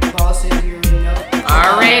gonna be bosses. You already know.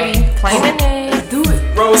 Already claiming it. Let's do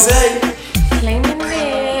it. Rose. Claiming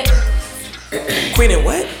it. Queen and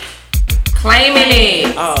what? Claiming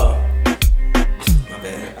it. Oh. My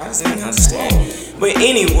bad. I didn't understand. But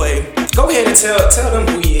anyway, go ahead and tell them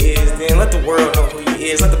who you is, then let the world know who you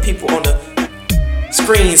is. Let the people on the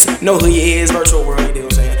screens know who you is. Virtual world, you know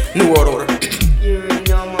what I'm saying? New World Order. You already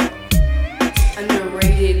know I'm a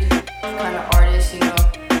underrated kind of artist,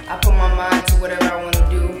 I put my mind to whatever I want to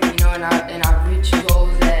do, and I reach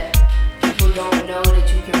goals that people don't know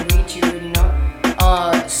that you can reach, you already know.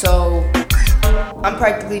 So I'm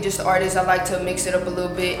practically just an artist. I like to mix it up a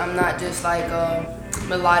little bit. I'm not just like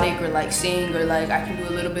melodic or like sing or like I can do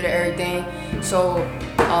a little bit of everything. So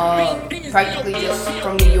practically just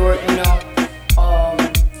from New York,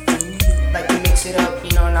 like to mix it up,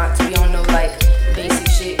 not to be on no like basic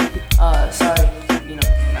shit. Sorry, not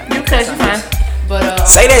you cuz you fine. But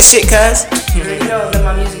say that shit, cuz. You already know that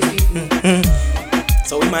my music speaks for me.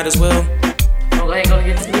 So we might as well. Go ahead, go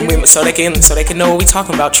get to music. So they can know what we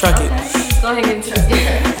talking about. Truck it. Okay. Go ahead and get into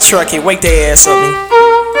it. Truck it. Wake their ass up, man.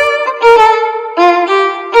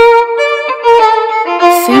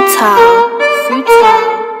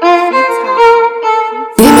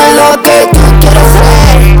 Dime lo que tú quieres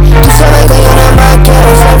hacer. Tú sabes que yo nada más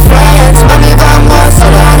quiero ser friends. Mami, vamos a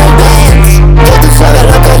hacerlo en el Benz. Que tú sabes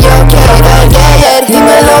lo que yo quiero ver, yeah.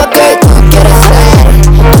 Dime lo que tú quieres hacer.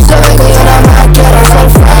 Tú sabes que yo nada más quiero ser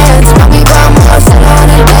friends. Mami, vamos a hacerlo en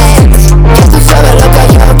el Benz. Que tú sabes lo que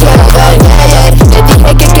yo quiero ver, yeah. Le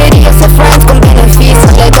dije que quería ser friends con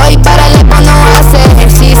beneficios. Le doy para el cuando hace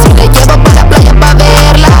ejercicio. Le llevo para la playa para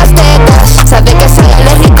ver las tetas. Sabe que soy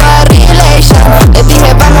alérgico a relation. Le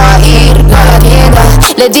dije vamos a ir a la tienda.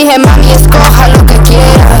 Le dije mami escoja lo que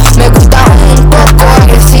quiera. Me gusta un poco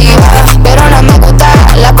agresiva, pero no me gusta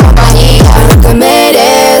la compañía. Lo que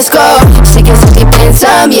merezco, sigue en mi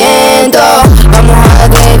pensamiento. Vamos a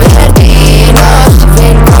divertirnos,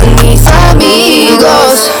 ven con mis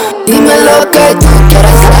amigos. Dime lo que tú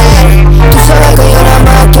quieres hacer. Tú sabes que yo nada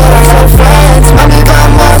más quiero ser friends. Mami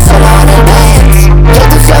vamos a hacerlo en el Benz. Que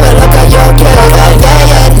tú sabes lo que yo quiero ver,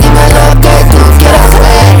 yeah. Dime lo que tú quieres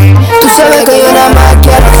hacer. Tú sabes que yo nada más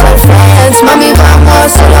quiero ser friends. Mami vamos a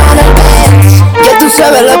hacerlo en el Benz. Que tú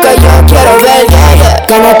sabes lo que yo quiero ver, yeah.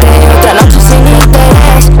 Gánate otra noche sin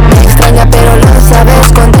interés. Me extraña pero lo sabes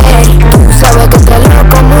esconder. Tú sabes que te lo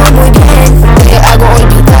como muy bien. Te hago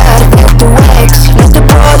olvidar de tu ex. No te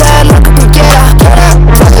puedo dar lo que tú quieras.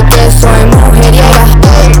 Sabes que soy mujeriega.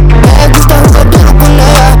 Me gusta jugar duro con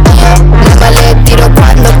ella. Nada más le tiro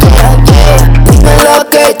cuando quiera, yeah. Dime lo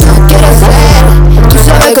que tú quieres hacer. Tú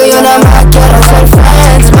sabes que yo nada más quiero ser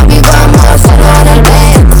friends. Mami vamos a hacerlo en el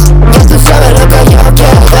Benz. Que tú sabes lo que yo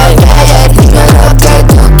quiero ver, yeah. Dime lo que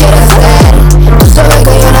tú quieres hacer. Tú sabes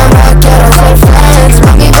que yo nada más quiero ser friends.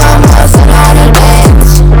 Mami vamos a hacerlo en el Benz.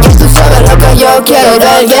 Que tú sabes lo que yo quiero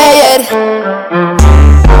ver, yeah.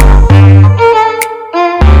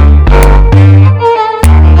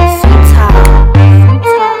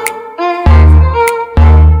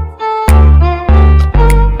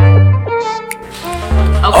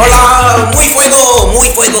 Hola, muy fuego, muy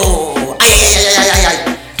fuego. Ay.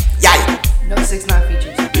 No 6ix9ine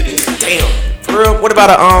features. Damn. For real? What about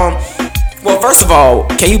well, first of all,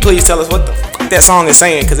 can you please tell us what the fuck that song is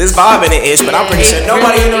saying? Because it's vibing and ish, but I'm pretty sure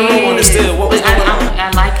nobody in the room understood what was going on.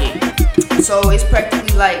 I like it. So it's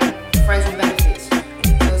practically like friends with benefits.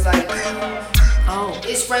 So it's like,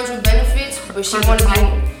 it's friends with benefits, but she wanna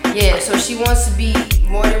be Yeah, so she wants to be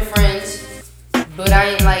more than friends, but I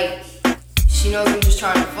ain't like, she knows I'm just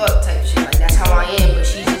trying to fuck type shit. Like, that's how I am, but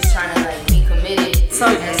she's just trying to like be committed. So,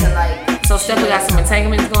 and to, like, so Stephanie got some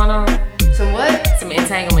entanglements going on? Some what? Some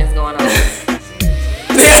entanglements going on.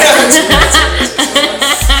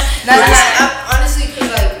 Honestly,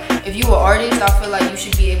 cause like, if you an artist, I feel like you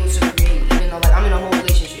should be able to create, even though like I'm in a whole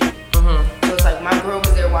relationship. Mm-hmm. So it's like my girl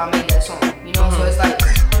was there while I made that song, you know. So it's like,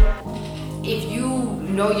 if you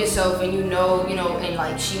know yourself and you know, and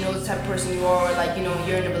like she knows the type of person you are, or like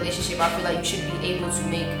you're in a relationship, I feel like you should be able to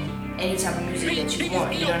make any type of music that you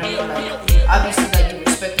want. You know what I mean? Like, obviously, like you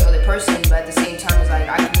respect the other person, but at the same time, it's like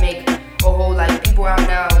I can make a whole like people out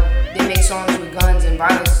now. They make songs with guns and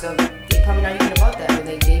violence stuff. They probably not even about that, but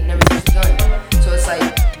like they've never used a gun. So it's like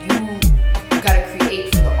you gotta create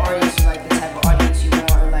for the artist, or like the type of audience you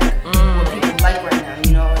want, or like what people like right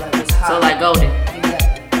now, or like what's hot. So like Golden.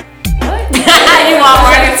 Exactly. What? You walk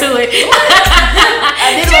right into it.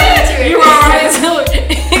 I did walk into it. You walk right into it.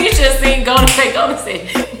 You just seen Golden say.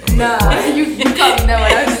 Nah, you caught me that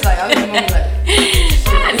way. I was just like, I was moving like.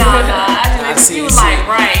 Nah. You was like,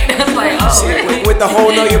 right. I was like, oh. See, with the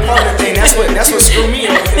whole know your partner thing, that's what screwed me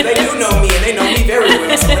up. Because they do know me and they know me very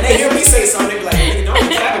well. So when they hear me say something, they be like, nigga, don't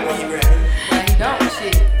be tapping when he rapping. Like, he don't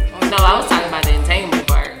shit. No, I was talking about the entanglement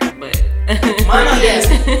part, but. Mind my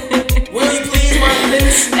business. Will you please mind your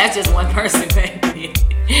business? That's just one person, baby.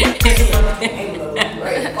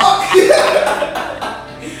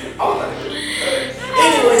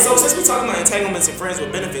 Anyway, so since we're talking about entanglements and friends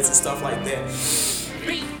with benefits and stuff like that,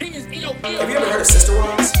 have you ever heard of sister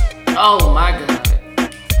wives? Oh my god.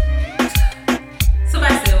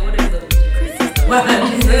 Somebody said, what is the sister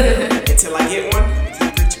wives? Until I get one, I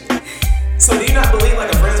keep preaching it. So do you not believe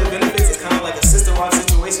like a friends with benefits is kind of like a sister wife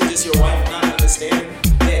situation, just your wife not understanding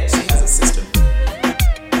that she has a sister?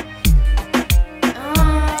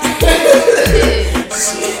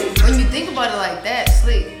 When you think about it like that,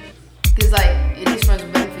 slick. Cause like it is friends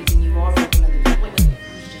with benefits and you are fucking other people.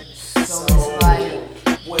 So it's like,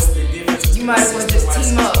 what's the difference? You might as well just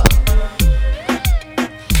team up.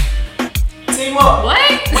 Team up. What?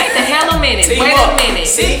 Wait the hell a minute. Team Wait up. a minute.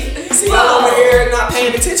 See, I'm over here not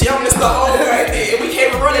paying attention. Y'all missed the whole right there. We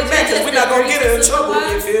can't run it back because we're not gonna get her in trouble.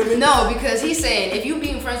 You feel me? No, because he's saying if you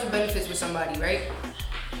being friends with benefits with somebody, right?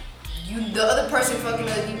 The other person fucking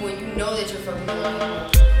other people and you know that you're fucking other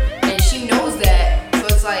people. And she knows that, so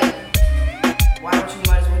it's like, why don't you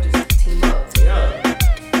might as well just team up? Yeah.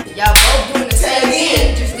 Y'all both doing the same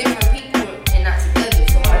thing, just different people and not together.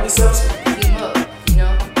 So why don't you team up,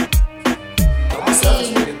 I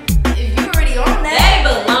mean, if you already on that, they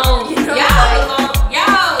belong. Y'all belong.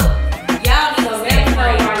 Y'all need to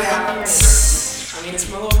separate. I mean, it's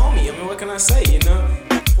my little homie. I mean, what can I say,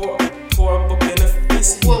 for benefits.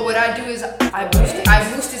 Well, what I do is I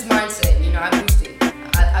boost his mindset, I boost it.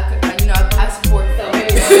 I support it.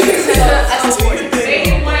 I support it.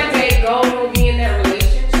 Maybe one day Golden will be in that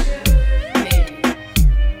relationship. Maybe.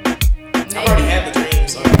 I already had the dream,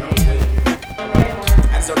 so I don't know.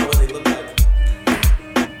 I just don't know what they look like.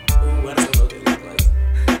 Ooh, I just don't know what they look like.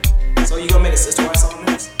 So you gonna make a sister wife song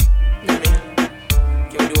next? Can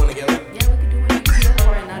we do one together? Yeah, we could do one. You can do that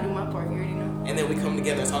part and I'll do my part. You already know. And then we come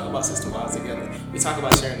together and talk about sister wives together. We talk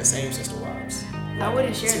about sharing the same sister wives. I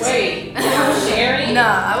wouldn't share. Wait, sharing?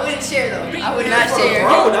 Nah, I wouldn't share though. I would not share.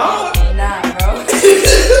 Bro, dog. Nah, bro.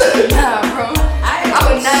 Nah, bro. I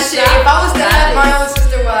would not share. If I was to have my own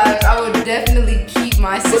sister wives, I would definitely keep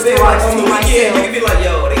my sister wives to myself. Yeah, you can be like,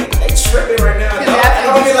 yo, they tripping right now, dog. And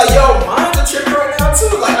I'm gonna be like, yo, mine's a tripping right now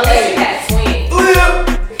too. Like, hey,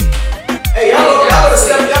 hey, y'all gotta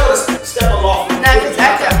step aloft. Nah, cause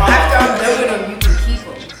after I'm done with them, you can keep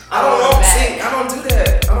them. I don't know. See, I don't do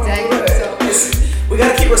that. We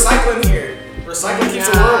gotta keep recycling here. Recycling keeps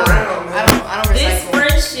the world around, man. I don't recycle. This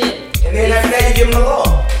friendship. And then after that, you give them the law.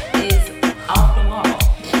 Is off the wall.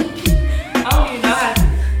 I don't even know how to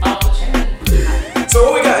off the chain. So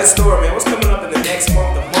what we got in store, man? What's coming up in the next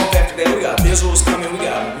month? The month after that, we got visuals coming. We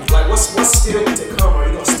got like what's still to come? Are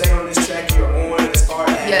you gonna stay on this track you're on as far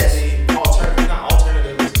as the alternative, not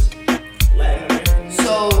alternative, Latin American?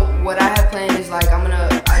 So what I have planned is like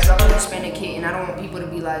I drop a Hispanic kit and I don't want people to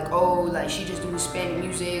be like, oh, like she just do Hispanic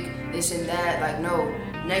music, this and that. Like no,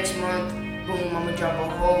 next month, boom, I'm gonna drop a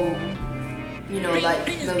whole, like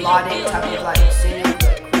melodic type of like singing,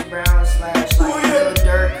 like Chris Brown / like Lil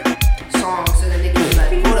Durk song, so that they can be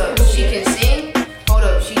like, hold up, she can sing. Hold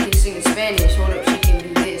up, she can sing in Spanish. Hold up, she can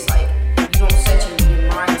do this. Like you don't set your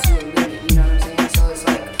mind to a limit. You know what I'm saying? So it's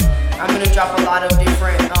like I'm gonna drop a lot of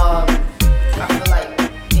different. I feel like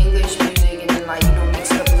English music and then like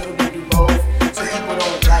mix it up a little bit, do both, so people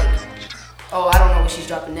don't like, oh, I don't know what what she's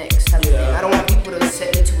dropping next type of thing. I don't want people to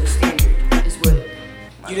set me to a standard. Is what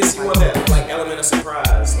you want that like element of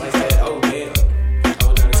surprise, like that. Oh damn, I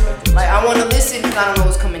was not expecting. Like I want to listen because I don't know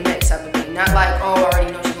what's coming next type of thing. Not like I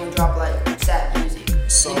already know she's gonna drop like sad music.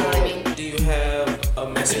 So you know what I mean? Do you have a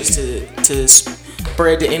message to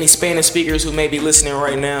spread to any Spanish speakers who may be listening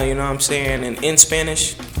right now? You know what I'm saying? And in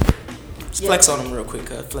Spanish, flex on them real quick.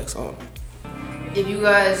 Flex on them. If you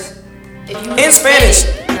in Spanish.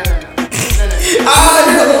 No.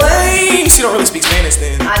 You're lame. She don't really speak Spanish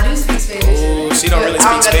then. I do speak Spanish. Oh, she don't really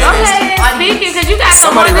speak Spanish. Go ahead and speak it, because you got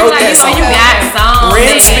somebody wrote that song. You got songs.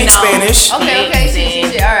 Ren speaks Spanish. Okay, sí.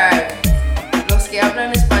 Alright. Los que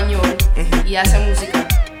hablan español y hacen música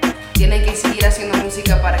tienen que seguir haciendo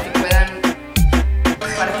música para que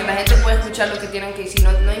la gente pueda escuchar lo que tienen que decir.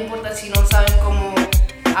 No importa si no saben cómo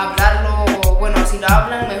hablarlo, o bueno, si lo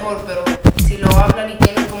hablan mejor, pero si lo hablan y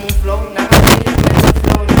tienen como un flow, nada más tienen que poner un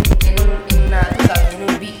flow en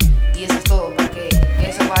un beat, y eso es todo, porque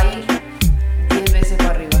eso va a ir 10 veces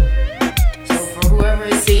para arriba. So for whoever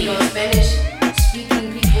is Spanish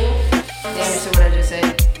speaking people, damn, you see what I just said?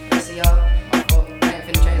 See y'all. I ain't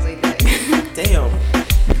finna translate that. Damn.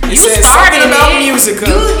 You said started something about it. music.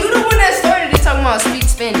 You the one that started it talking about speak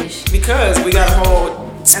Spanish. Because we got a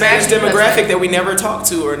whole Spanish demographic that we never talk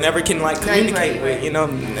to or never can like communicate with. You know,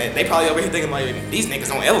 they probably over here thinking like, these niggas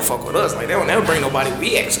don't ever fuck with us. Like they don't ever bring nobody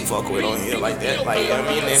we actually fuck with on here like that. Like I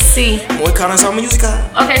mean, muy cara esa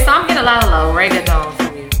música. Okay, so I'm getting a lot of low reggaeton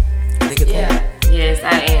from you. Yeah. Yes,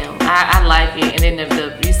 I am. I like it. And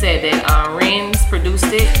then you said that Ren's produced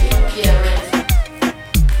it. Yeah, Ren's.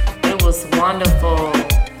 It was wonderful.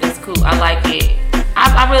 It's cool. I like it.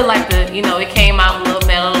 I really like it came out a little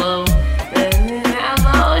mellow,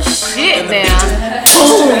 shit now.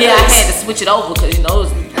 Boom! Yeah, I had to switch it over because it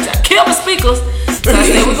was kill the speakers. So I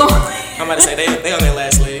said we're going. I'm about to say they on their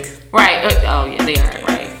last leg. Right. Oh yeah, they are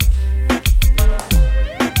right.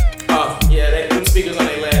 Oh yeah, them speakers on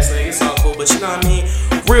their last leg. It's all cool, but you know what I mean.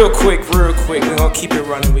 Real quick, we're gonna keep it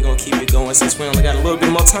running. We're gonna keep it going since we only got a little bit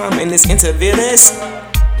more time in this interviews.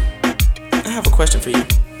 I have a question for you.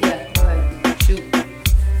 Yeah, go ahead. Shoot.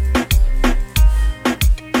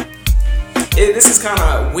 This is kind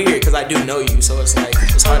of weird because I do know you, so it's like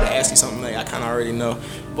it's hard to ask you something like I kind of already know.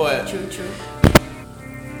 But True.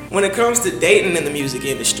 When it comes to dating in the music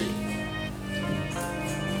industry,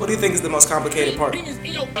 what do you think is the most complicated part?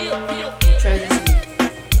 Transition.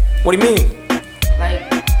 What do you mean? Like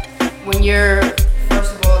when you're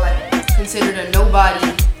first of all like considered a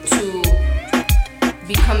nobody to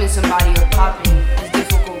becoming somebody or popping is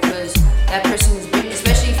difficult because that person has been,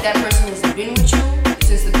 especially if that person has been with you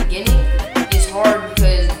since the beginning. Hard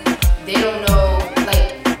because they don't know,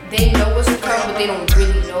 like they know what's to come, but they don't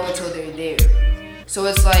really know until they're there. So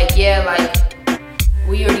it's like, yeah, like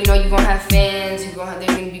we already know you're gonna have fans, there's gonna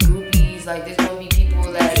be groupies, like there's gonna be people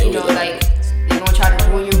that like they're gonna try to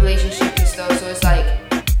ruin your relationship and stuff. So it's like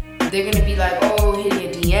they're gonna be like, oh, hitting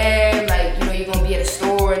a DM, like you're gonna be at a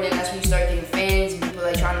store, and then that's when you start getting fans and people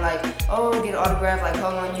like trying to like, oh, get an autograph, like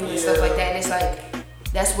hug on you and stuff like that, and it's like.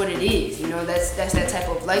 That's what it is, that's that type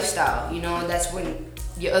of lifestyle, and that's when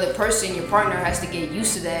your other person, your partner has to get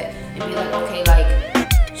used to that and be like, okay, like,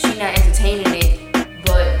 she not entertaining it,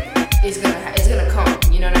 but it's gonna come,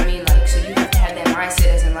 you know what I mean? Like, so you have to have that mindset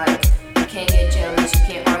as in like, you can't get jealous, you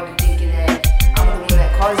can't argue thinking that I'm the one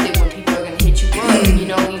that caused it when people are gonna hit you up,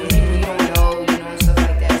 even people you don't know, and stuff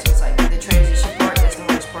like that. So it's like, the transition part, that's the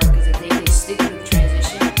hardest part, because if they can stick with the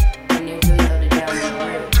transition, then they really held it down for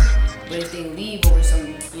real. But if they leave over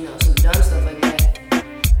some dumb stuff like that,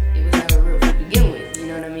 it was never real to begin with, you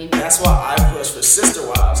know what I mean? That's why I push for Sister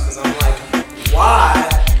Wives, because I'm like,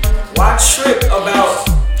 why trip about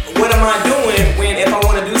what am I doing when if I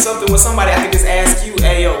want to do something with somebody, I can just ask you,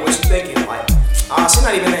 hey yo, what you thinking? Like, she's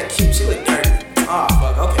not even that cute, she look dirty.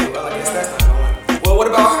 Fuck, okay, well I guess that's not going. Well, what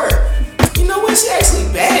about her? You know what, she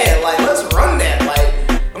actually bad, like let's run that, like,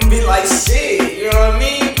 I'm gonna be like, shit, you know what I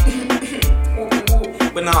mean?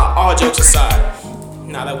 But nah, all jokes aside,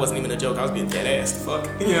 nah, that wasn't even a joke. I was being dead ass. Fuck.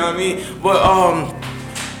 You know what I mean? But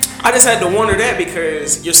I just had to wonder that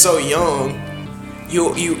because you're so young.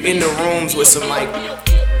 You in the rooms with some like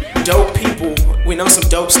dope people. We know some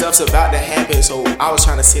dope stuff's about to happen. So I was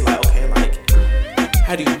trying to see like, okay, like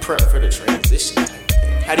how do you prep for the transition type of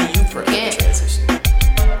thing? How do you prep for the transition?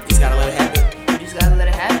 You just gotta let it happen. You just gotta let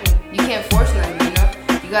it happen. You can't force nothing,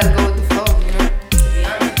 You gotta go with the flow, to be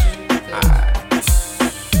honest with you.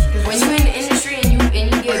 Because when you're in the industry and you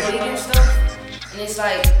get big and stuff, and it's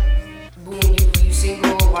like, boom, you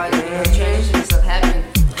single, like, transition and stuff happen,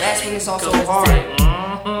 that's when it's also hard.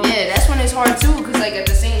 Yeah, that's when it's hard too, because like at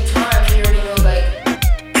the same time, you already know like,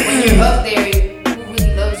 when you're up there, who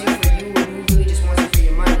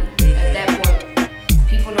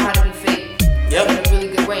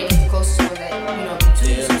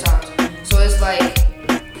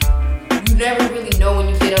never really know when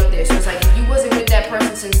you get up there. So it's like if you wasn't with that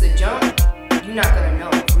person since the jump, you're not gonna know.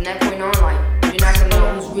 From that point on, like you're not gonna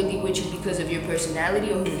know who's really with you because of your personality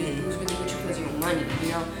or who's really with you because of your money. You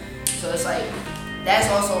know. So it's like that's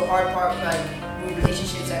also a hard part. Like with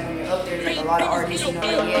relationships, like when you're up there, like a lot of artists, you know,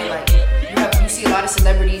 like yeah, like you see a lot of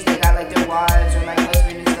celebrities. They got like their wives or like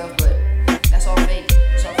husband and stuff, but that's all fake.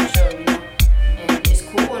 It's all for show, you know. And it's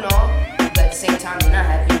cool and all, but at the same time, they're not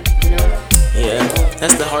happy, you know. Yeah,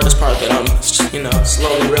 that's the hardest part that I'm,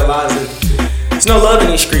 slowly realizing. There's no love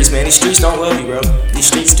in these streets, man. These streets don't love you, bro. These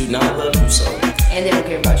streets do not love you, so. And they don't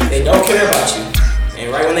care about you. They don't care about you.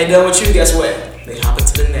 And right when they done with you, guess what? They hop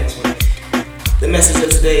into the next one. The message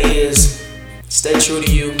of today is stay true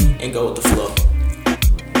to you and go with the flow.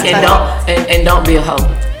 And don't be a hoe.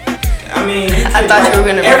 I mean, I thought you were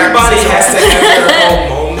gonna. Everybody has to have their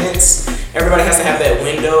own moments. Everybody has to have that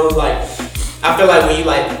window. Like, I feel like when you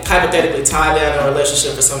like hypothetically tie down in a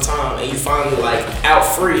relationship for some time and you finally like out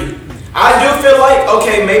free, I do feel like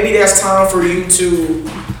okay, maybe that's time for you to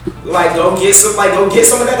like go get some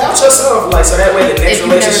of that out yourself. Like so that way the next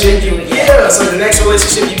relationship so the next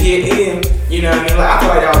relationship you get in, you know what I mean? Like I feel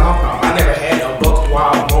like that was my problem. I never had a buck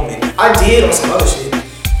wild moment. I did on some other shit.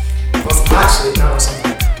 On some hot shit, not on some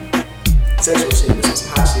sexual shit, but on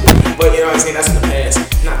some hot shit. But you know what I'm saying? That's in the past.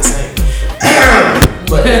 Not the same.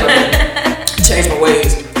 But change my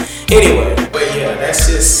ways. Anyway, but yeah, that's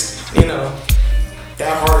just,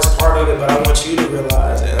 that hardest part of it, but I want you to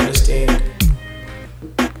realize and understand,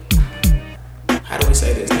 how do we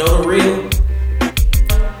say this? Know the real,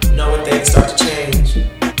 know when things start to change,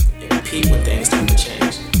 and peep when things start to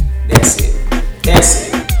change. That's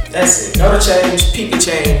it. Know the change, peep the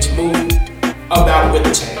change, move about with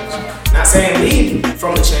the change. Not saying leave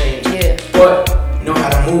from the change, but know how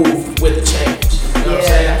to move with the change. You know what I'm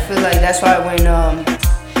saying? I feel like that's why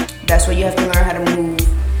that's why you have to learn how to move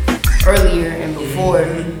earlier and before.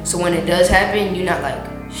 Mm-hmm. So when it does happen, you're not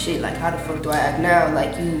like, shit, like how the fuck do I act now?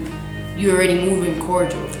 Like you already moving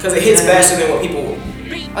cordial. Because it hits faster than what people.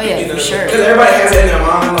 Oh yeah, for sure. Because everybody has it in their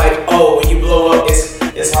mind, like, oh, when you blow up, it's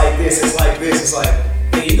like this, it's like this, it's like,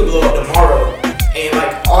 you could blow up tomorrow, and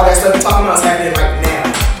like all that stuff you're talking about is happening like now,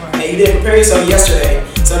 and you didn't prepare yourself yesterday.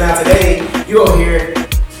 So now today you over here,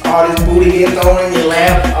 all this booty getting thrown in your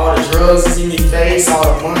lap, all the drugs is in your face, all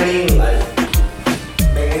the money, like,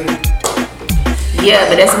 man. Yeah,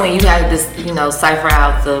 but that's when you have to, cipher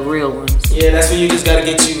out the real ones. Yeah, that's when you just gotta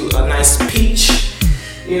get you a nice peach.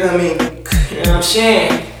 You know what I mean? You know what I'm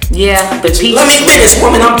saying? Yeah, but peach. Let me finish,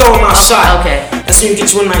 woman. I'm throwing my shot. Okay. That's when you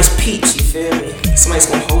get you a nice peach. You feel me? Somebody's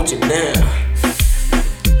gonna hold you down.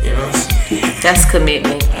 You know what I'm saying? That's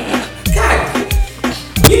commitment. God.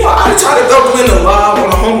 I tried to throw Glenda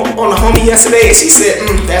live on the homie yesterday, and she said,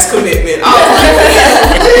 that's commitment. I'm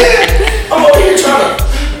over here trying to.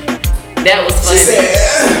 That was funny. She said,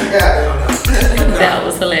 that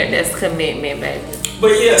was hilarious. That's commitment, baby.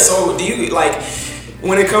 But yeah, so do you, like,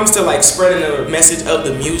 when it comes to, like, spreading the message of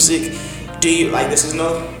the music, do you, like, this is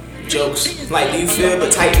no jokes, like, do you feel the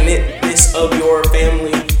tight-knitness of your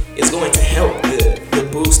family is going to help the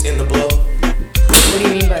boost and the blow? What do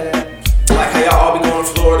you mean by that? Like how y'all all be going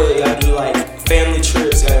to Florida, y'all do like family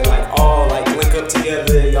trips, y'all like all like link up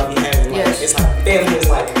together, y'all be having like it's like family is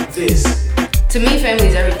like this. To me, family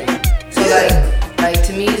is everything. So like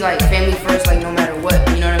to me, it's like family first, like no matter what,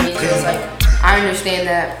 you know what I mean? So it's like I understand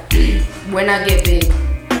that when I get big,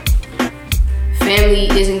 family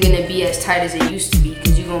isn't gonna be as tight as it used to be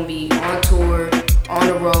because you're gonna be on tour, on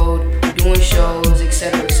the road, doing shows,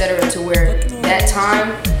 etc., to where that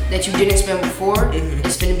time that you didn't spend before,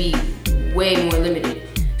 it's gonna be way more limited.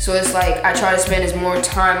 So it's like I try to spend as more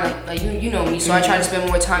time, like you know me, so I try to spend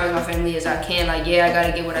more time with my family as I can. Like I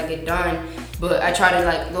gotta get what I get done, but I try to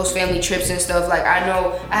like those family trips and stuff. Like I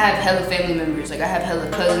know I have hella family members, like I have hella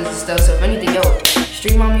cousins and stuff. So if anything,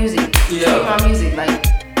 stream my music, stream my music. Like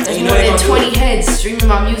there's more than 20 heads streaming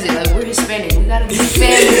my music. Like we're Hispanic, we gotta be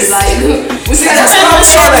family. Like that's what I'm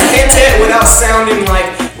trying to hint at without sounding like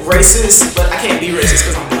racist, but I can't be racist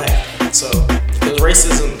because I'm black. So because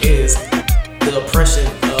racism is the oppression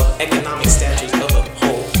of economic statures of a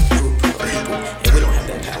whole group of people, and we don't have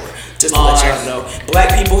that power. Just to let y'all know,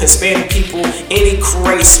 black people, Hispanic people, any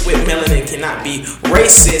race with melanin cannot be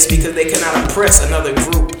racist because they cannot oppress another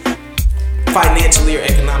group financially or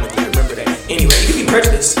economically. Remember that. Anyway, you can be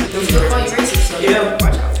prejudiced. Yeah,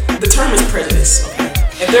 the term is prejudice. Okay,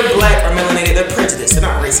 if they're black or melanated, they're prejudiced. They're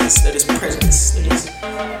not racist. They're just prejudiced.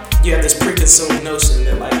 You have this preconceived notion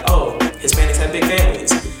that like, oh, Hispanics have big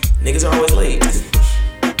families. Niggas are always late.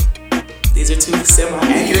 These are two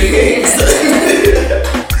semi-accurate things.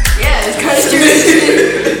 Yeah, it's kind of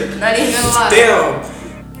true. Not even gonna lie.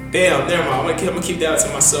 Damn. Damn, never mind. I'm gonna keep that to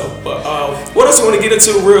myself. But what else you want to get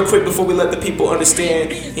into real quick before we let the people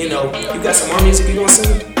understand? You know, you got some more music you gonna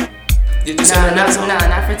sing? Not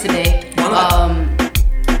for today.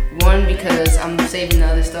 One, because I'm saving the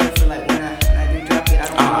other stuff for like when I do drop it. I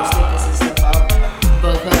don't want to slip this and stuff out.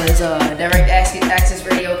 Because Direct Access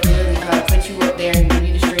Radio can really put you up there and give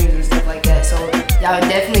you the streams and stuff like that. So y'all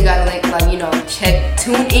definitely gotta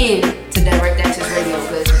tune in to Direct Access Radio,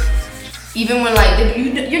 because even when like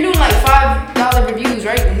you're doing like $5 reviews,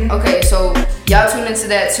 right? Mm-hmm. Okay, so y'all tune into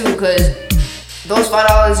that too, because those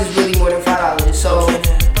 $5 is really more than $5. So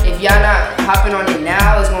if y'all not hopping on it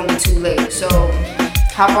now, it's gonna be too late. So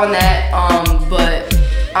hop on that. But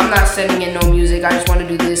I'm not sending in no music. I just want to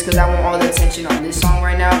do this because I want all the attention on this song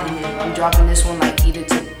right now. Mm-hmm. I'm dropping this one like either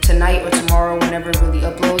tonight or tomorrow, whenever it really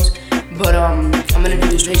uploads. But I'm gonna do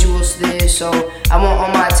visuals to this, so I want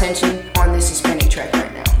all my attention on this Hispanic track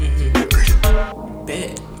right now. Mm-hmm.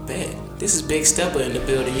 Bet. This is Big Stepper in the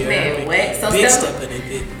building. Big Stepper in the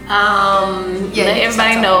building. Let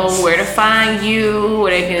everybody know where to find you,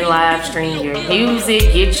 where they can live stream your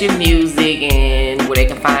music, get your music, and where they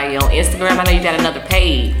can find you on Instagram. I know you got another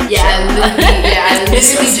page. I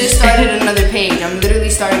literally just started another page. I'm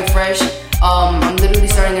literally starting fresh. I'm literally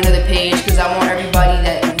starting another page because I want everybody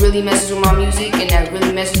that really messes with my music and that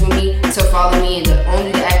really messes with me to follow me, and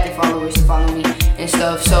only the active followers to follow me and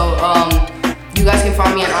stuff. So you guys can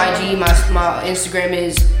find me on IG. My Instagram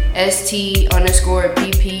is st_ppah1.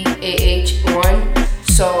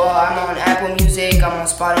 So I'm on Apple Music. I'm on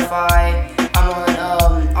Spotify.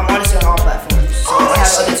 I'm honestly on all platforms. So I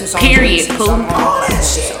have other 2 songs. Period. Cool. So I'm on all platforms.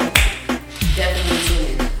 So definitely tune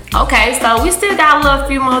in. Okay, so we still got a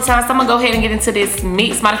few more times. So I'm gonna go ahead and get into this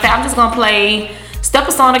mix. Matter of fact, I'm just gonna play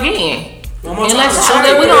Stepper Song again. One more time.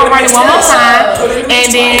 We're gonna run it one more time,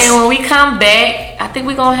 and then when we come back, I think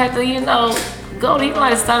we're gonna have to, go. You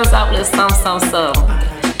like start us out with some.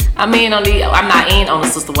 I mean, I'm not in on the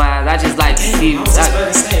Sister Wives. I just like you.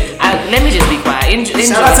 Let me just be quiet.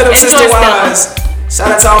 Shout out to the Sister Wives.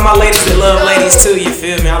 Shout out to all my ladies that love ladies too. You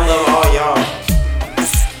feel me? I love all y'all.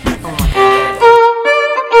 Oh my God.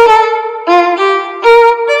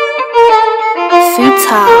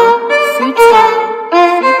 Futile.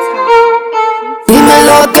 Dime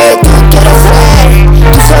lo que tú quieres hacer.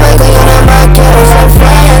 Tú sabes que yo nada más quiero ser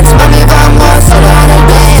friends. Mami, vamos a hacerlo en el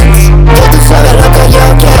Benz. Que tú sabes lo que yo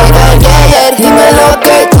quiero ver, yeah. Dime lo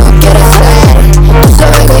que tú quieres hacer. Tú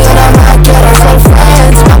sabes que yo nada más quiero ser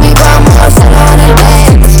friends. Mami, vamos a hacerlo en el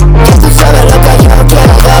Benz. Que tú sabes lo que yo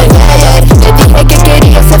quiero ver, yeah. Le dije que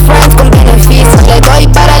quería ser friends con beneficios. Le doy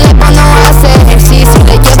para el cuando hace ejercicio.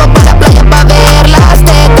 Le llevo para la playa para ver las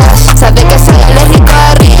tetas. Sabe que soy alérgico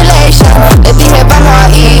a relation. Le dije vamos a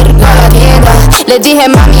ir a la tienda. Le dije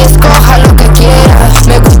mami escoja lo que quiera.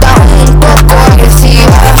 Me gusta un poco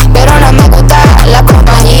agresiva, pero no me gusta la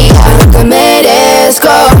compañía. Lo que merezco,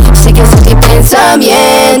 sigue en mi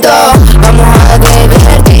pensamiento. Vamos a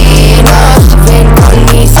divertirnos, ven con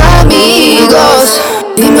mis amigos.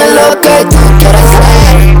 Dime lo que tú quieres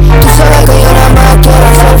hacer. Tú sabes que yo nada más quiero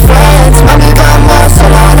ser friends. Mami vamos a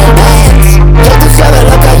hacerlo en el Benz. Que tú sabes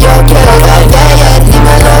lo que yo quiero ver, yeah.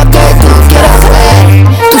 Dime lo que tú quieres hacer.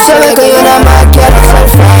 Tú sabes que yo nada más quiero ser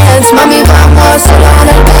friends. Mami vamos a hacerlo en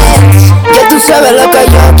el Benz. Que tú sabes lo que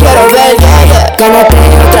yo quiero ver, yeah. Gánate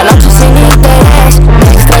otra noche sin interés.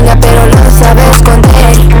 Me extraña pero lo sabes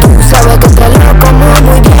esconder. Tú sabes que te lo como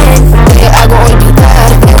muy bien. Te hago olvidar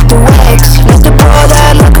de tu ex. No te puedo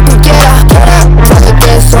dar lo que tú quieras. Sabes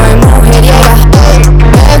que soy mujeriega.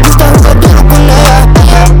 Me gusta jugar duro con ella.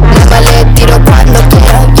 Nada más le tiro cuando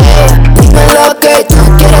quiera, yeah. Dime lo que tú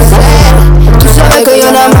quieres hacer. Tú sabes que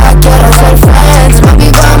yo nada más quiero ser friends. Mami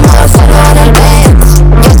vamos a hacerlo en el Benz.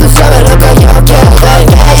 Que tú sabes lo que yo quiero ver,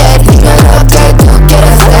 yeah. Dime lo que tú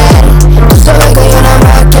quieres hacer. Tú sabes que yo nada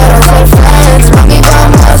más quiero ser friends. Mami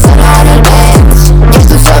vamos a hacerlo en el Benz. Que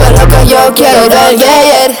tú sabes lo que yo quiero ver, yeah.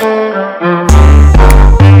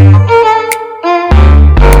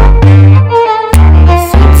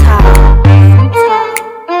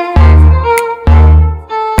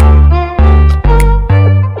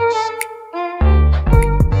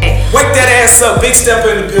 Up, Big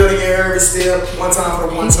Stepper in the building, you heard it still. One time for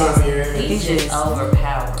the one time, you heard it. He's just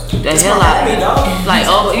overpowered. The hell out of me, like,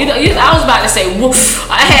 I was about to say, woof.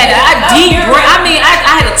 I had a deep breath.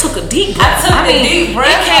 I had to took a deep breath. A deep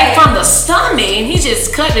breath. It came from the stomach, and he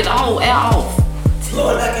just cut it all off.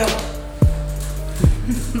 Blow it back out.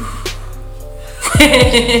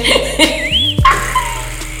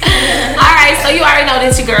 All right, so you already know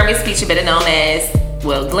this. Your girl Miss Peachy, better known as.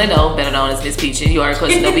 Well, Glendo, better known as Miss Peachy. You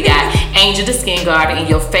already know we got Angel the Skin Guard and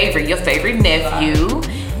your favorite nephew.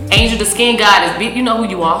 Angel the Skin Goddess, you know who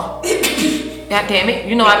you are. God damn it.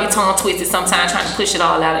 You know I be tongue twisted sometimes trying to push it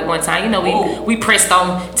all out at one time. You know we pressed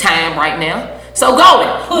on time right now. So Golden,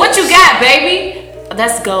 what you got, baby?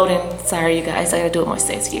 That's Golden. Sorry, you guys. I gotta do it more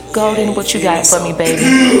sexy. Golden, what you got for me, baby?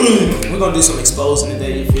 We're gonna do some exposing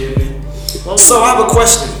today, you feel me? So I have a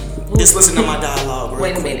question. Just listen to my dialogue.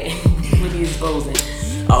 Wait a minute. What are you exposing?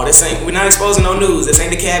 Oh, we're not exposing no news. This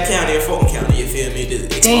ain't DeKalb County or Fulton County, you feel me? This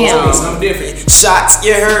exposing something different. Shots,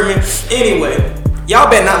 you heard me? Anyway, y'all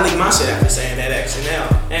better not leak my shit after saying that actually now.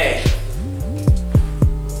 Hey.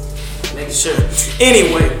 Making sure.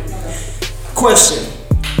 Anyway, question.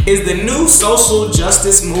 Is the new social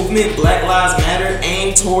justice movement, Black Lives Matter,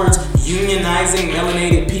 aimed towards unionizing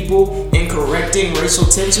melanated people and correcting racial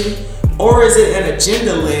tension? Or is it an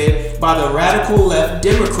agenda led by the radical left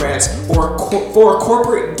Democrats or for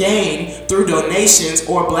corporate gain through donations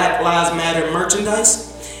or Black Lives Matter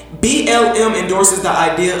merchandise? BLM endorses the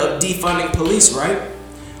idea of defunding police, right?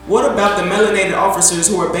 What about the melanated officers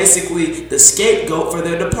who are basically the scapegoat for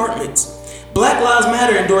their departments? Black Lives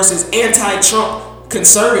Matter endorses anti-Trump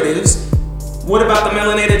conservatives. What about the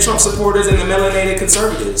melanated Trump supporters and the melanated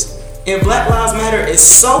conservatives? If Black Lives Matter is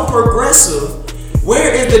so progressive,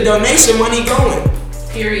 where is the donation money going?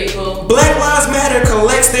 Period. Black Lives Matter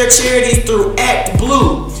collects their charities through Act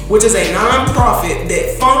Blue, which is a non-profit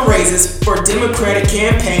that fundraises for Democratic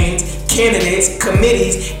campaigns, candidates,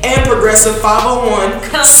 committees, and progressive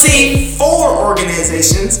 501c4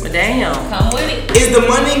 organizations. Damn. Come with it. Is the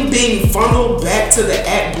money being funneled back to the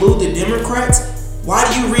Act Blue, the Democrats? Why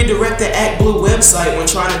do you redirect the Act Blue website when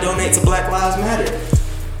trying to donate to Black Lives Matter?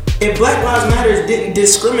 If Black Lives Matter didn't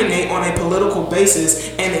discriminate on a political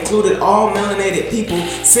basis and included all melanated people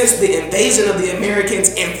since the invasion of the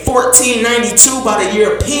Americans in 1492 by the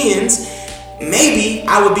Europeans, maybe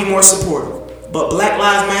I would be more supportive. But Black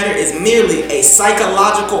Lives Matter is merely a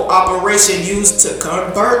psychological operation used to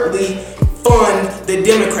covertly fund the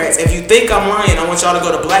Democrats. If you think I'm lying, I want y'all to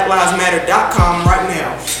go to blacklivesmatter.com right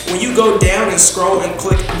now. When you go down and scroll and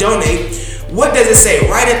click donate, what does it say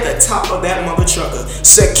right at the top of that mother trucker?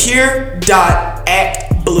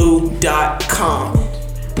 Secure.actblue.com.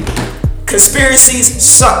 Conspiracies,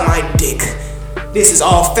 suck my dick. This is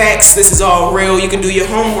all facts. This is all real. You can do your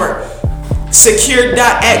homework.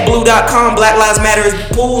 Secure.actblue.com. Black Lives Matter is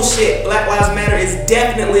bullshit. Black Lives Matter is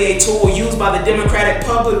definitely a tool used by the Democratic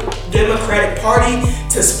Party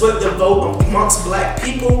to split the vote amongst black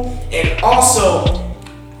people and also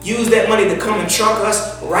use that money to come and trunk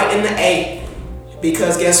us right in the A.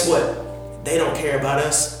 Because guess what? They don't care about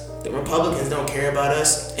us. The Republicans don't care about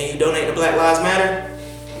us. And you donate to Black Lives Matter?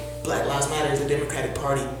 Black Lives Matter is the Democratic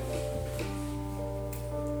Party.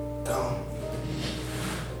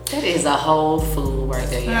 That is a whole fool right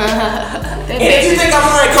there. And if you think I'm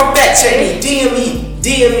lying, come back, check me. DM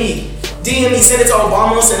me. Send it to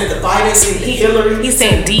Obama, send it to Biden, send it to Hillary. He's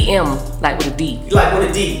saying DM, like with a D. Like with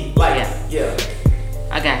a D. Like, yeah.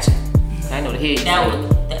 I got you. I know the head.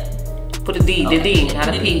 Put a D, okay. The D, not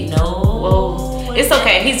a P. No. Whoa. It's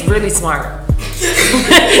okay. He's really smart.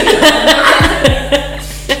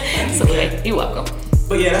 It's okay. You're welcome.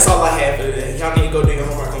 But yeah, that's all I have for today. Y'all need to go do your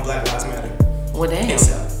homework on Black Lives Matter. Well, damn.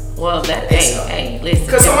 Well, hey, listen.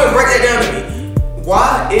 Because someone break that down to me.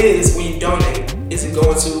 Why is, when you donate, is it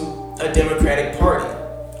going to a Democratic Party?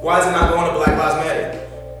 Why is it not going to Black Lives Matter?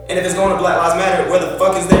 And if it's going to Black Lives Matter, where the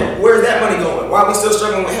fuck is that? Where is that money going? Why are we still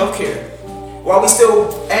struggling with healthcare? Why are we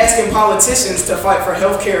still asking politicians to fight for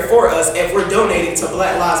healthcare for us if we're donating to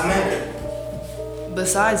Black Lives Matter?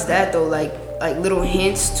 Besides that though, like little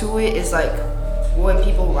hints to it is like when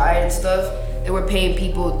people riot and stuff, they were paying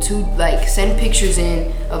people to like send pictures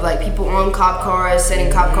in of like people on cop cars,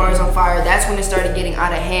 setting cop cars on fire. That's when it started getting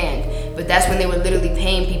out of hand. But that's when they were literally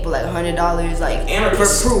paying people like $100 like for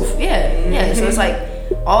proof. Yeah. So it's like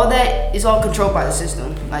all that is all controlled by the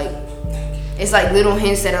system. Like it's like little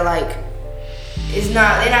hints that are like they're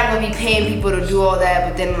not gonna be paying people to do all that,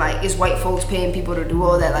 but then like it's white folks paying people to do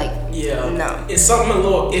all that. Like no, it's something a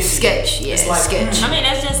little. It's sketch. Yeah, it's like sketch. I mean,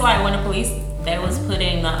 that's just like when the police they was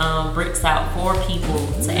putting the bricks out for people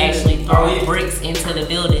to actually throw bricks into the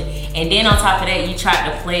building, and then on top of that, you tried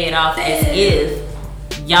to play it off as if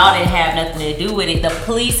y'all didn't have nothing to do with it. The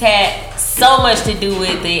police had so much to do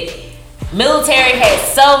with it. Military had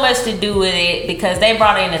so much to do with it because they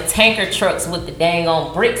brought in the tanker trucks with the dang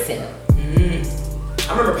on bricks in them.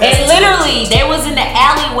 I remember and literally, they was in the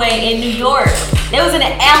alleyway in New York. They was in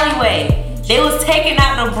the alleyway. They was taking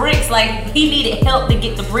out the bricks like he needed help to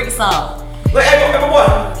get the bricks off.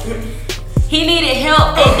 What? He needed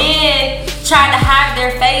help, and then tried to hide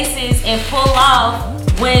their faces and pull off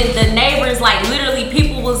when the neighbors, like literally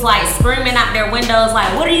people was like screaming out their windows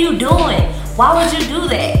like, what are you doing? Why would you do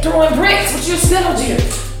that? Throwing bricks with your smelter.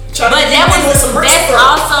 But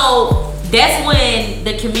that's when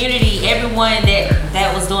the community, everyone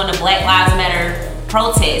that was doing the Black Lives Matter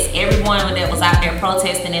protest, everyone that was out there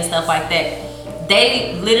protesting and stuff like that,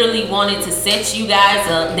 they literally wanted to set you guys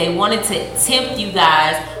up. They wanted to tempt you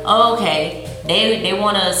guys. Oh, okay, they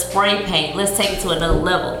want to spray paint. Let's take it to another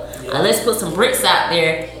level. Let's put some bricks out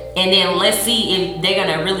there, and then let's see if they're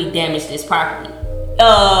gonna really damage this property.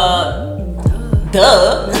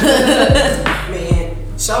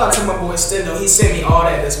 Man, shout out to my boy Stendo. He sent me all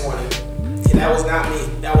that this morning. And that was not me.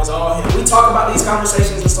 That was all him. We talk about these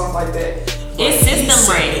conversations and stuff like that. It's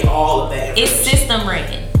system ran. All of that. It's system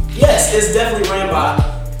ran. Yes, it's definitely ran by.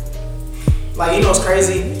 Like, you know what's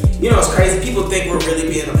crazy? People think we're really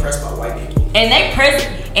being oppressed by white people. And their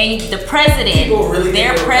president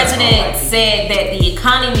said that the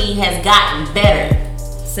economy has gotten better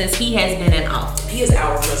since he has been in office. He is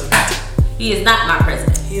our president. He is not my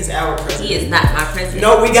president. He is our president. He is not my president.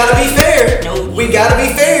 No, we gotta be fair. We gotta be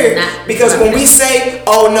fair. Because when we say,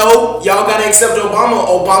 oh no, y'all gotta accept Obama,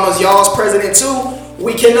 Obama's y'all's president too,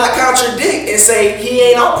 we cannot contradict and say he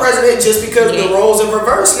ain't our president just because the roles are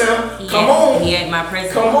reversed now. Come on. He ain't my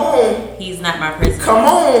president. Come on. He's not my president. Come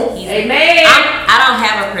on. Amen. I don't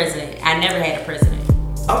have a president. I never had a president.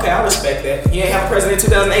 Okay, I respect that. You ain't have a president in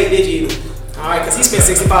 2008, did you? Alright, because he spent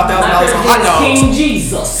 $65,000 on hot dogs. King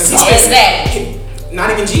Jesus. Not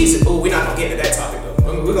even Jesus. Oh, we're not going to get into that topic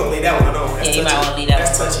though. We're going to leave that one alone.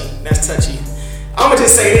 That's touchy. That's touchy. I'm going to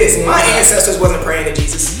just say this. My ancestors wasn't praying to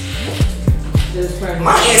Jesus.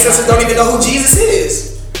 My ancestors don't even know who Jesus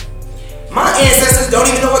is. My ancestors don't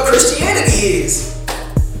even know what Christianity is.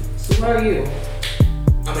 So who are you?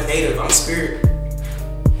 I'm a native. I'm a spirit.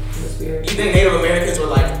 You think Native Americans were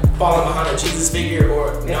like following behind a Jesus figure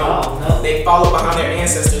or no? They follow behind their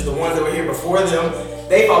ancestors, the ones that were here before them.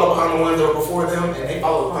 They follow behind the ones that were before them, and they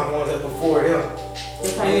follow behind the ones that were before them.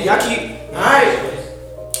 And y'all keep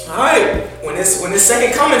all right. When this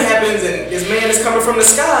second coming happens and this man is coming from the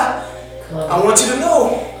sky, I want you to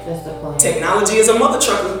know technology is a mother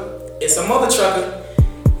trucker. It's a mother trucker.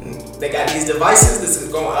 They got these devices that's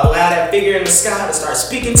going to allow that figure in the sky to start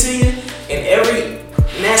speaking to you, and every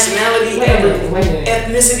nationality, every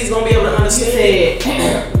ethnicity is gonna be able to understand.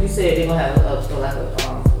 You said they're gonna have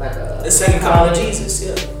like a the second coming of Jesus.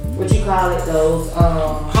 Yeah. What you call it? Those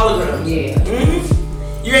holograms. Yeah.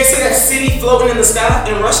 Mm-hmm. You ain't see that city floating in the sky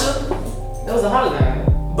in Russia? That was a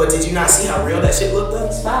hologram. But did you not see how real that shit looked up?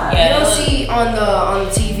 It's fine. You don't see on the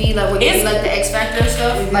TV like when it's like the X Factor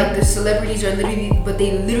stuff, like the celebrities are literally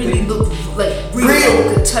look like real.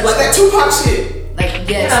 You could touch like that Tupac shit. Like,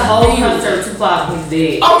 yes. A whole concert of Tupac was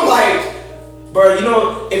dead. I'm like, bro, you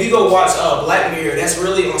know, if you go watch Black Mirror, that's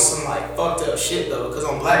really on some like fucked up shit though. Because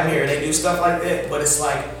on Black Mirror, they do stuff like that, but it's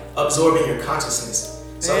like absorbing your consciousness.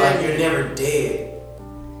 So like you're never dead.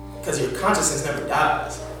 Because your consciousness never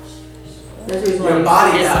dies. Your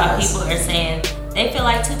body dies. People are saying they feel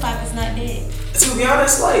like Tupac is not dead. To be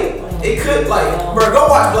honest, like, it could, like, bro, go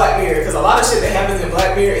watch Black Mirror, because a lot of shit that happens in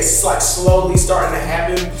Black Mirror is, like, slowly starting to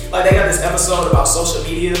happen. Like, they got this episode about social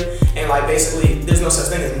media, and, like, basically, there's no such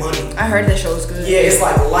thing as money. I heard that show was good. Yeah, it's,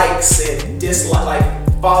 like, likes and dislike,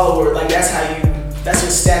 like, followers, like, that's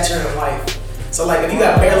your stature in life. So, like, if you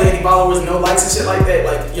got barely any followers, no likes and shit like that,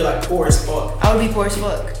 like, you're, like, poor as fuck. I would be poor as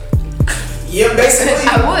fuck. Yeah, basically.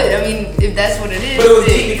 I would. I mean, if that's what it is. But it was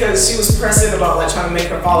deep because she was pressing about like trying to make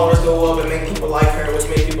her followers go up and make people like her, which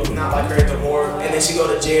made people not like her even more. And then she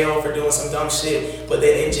go to jail for doing some dumb shit. But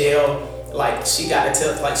then in jail, like she got to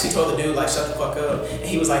tell, like she told the dude like shut the fuck up, and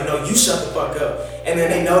he was like no, you shut the fuck up. And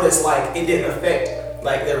then they noticed like it didn't affect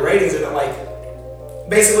like their ratings and like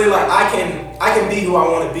basically like I can be who I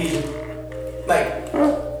want to be. Like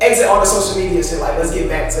exit all the social media shit. Like let's get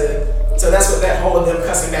back to. So that's what that whole of them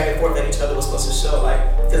cussing back and forth at each other was supposed to show, like,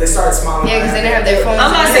 because they started smiling. Yeah, because they didn't have their phones.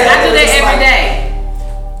 I'm about to say, I do that every day.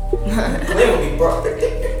 They would be broke.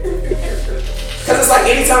 Because it's like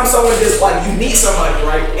anytime someone just, like, you meet somebody,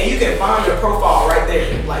 right, and you can find their profile right there,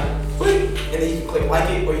 like, click, and then you can click like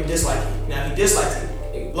it or you dislike it. Now, if you dislike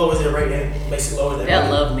it lowers their rating, basically lowers their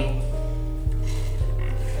rating. They'll love me.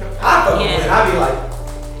 I fuck with it. I'd be like,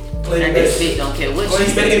 that bitch don't care what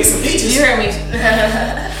you better give me some peaches. You heard me?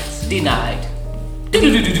 Denied. I'll be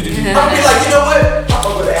like, you know what? I'll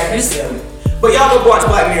fuck with the accuracy of it. But y'all go watch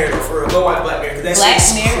Black Mirror though, for real. Go watch Black Mirror, because that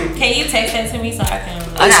shit's creepy. Can you text that to me so I can?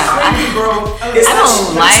 It's creepy, bro. I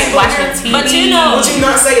don't like watching TV. But you know, what you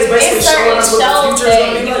not say is basically showing us what the future is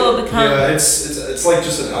going to be like. Yeah, it's like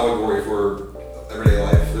just an allegory for everyday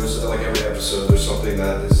life. There's there's like every episode, there's something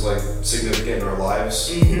that is like significant in our lives,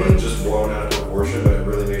 but just blown out of proportion. But it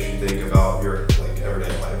really makes you think about your like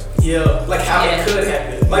everyday life. Yeah, like how it could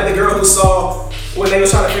happen. Like the girl who saw when they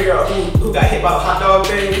was trying to figure out who got hit by the hot dog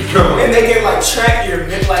thing, and they can like track your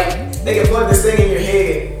like they can plug this thing in your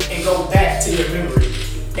head and go back to your memory,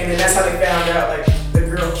 and then that's how they found out like the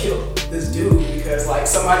girl killed this dude because like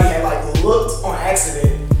somebody had like looked on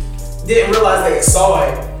accident, didn't realize they saw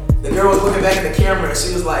it. The girl was looking back at the camera and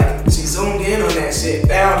she was like, she zoomed in on that shit,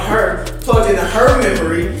 found her, plugged into her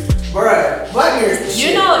memory. Bruh, Black Mirror is the shit.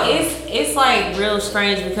 You know, it's like real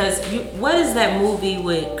strange because what is that movie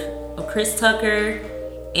with Chris Tucker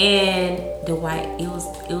and the white? It was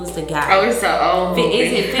the guy. Oh, it's the old movie.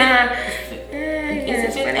 Is it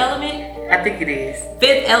Fifth Element? I think it is.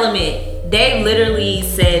 Fifth Element. They literally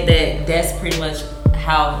said that that's pretty much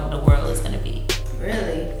how the world is gonna be.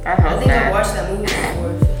 Really? I think I watched that movie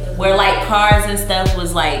before. Where like cars and stuff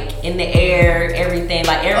was like in the air, everything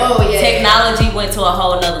like technology went to a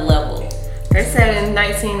whole nother level. They said in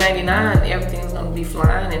 1999 everything's gonna be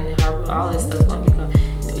flying and how all this stuff gonna become.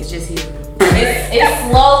 It's just here.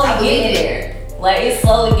 It's slowly getting there. Like it's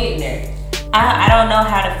slowly getting there. I don't know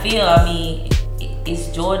how to feel. I mean, it's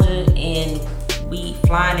Georgia and we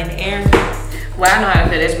flying in the air. Well, I know how to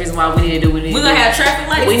feel. That's the reason why we need to do what we need to do. We're gonna have traffic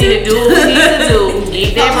lights. We need to do what we need to do.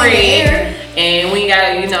 Get that bread. And we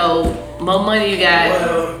got, more money you got.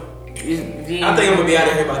 Well, I think I'm gonna be out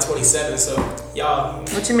of here by 27. So y'all.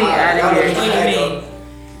 What you mean out of here?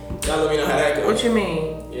 Y'all let me know how that goes. What you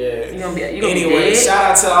mean? Yeah. You gonna be anyway, dead? shout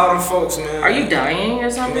out to all them folks, man. Are you dying or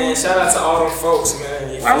something? Man, shout out to all them folks,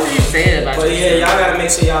 man. Why would you say that about But yourself? yeah, y'all gotta make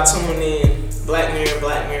sure y'all tune in. Black Mirror,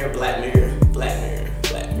 Black Mirror, Black Mirror, Black Mirror,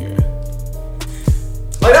 Black Mirror.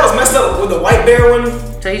 Like that was messed up with the white bear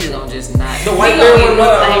one. So he's just gonna not. The white bear one.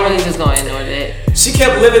 He really just gonna ignore that. She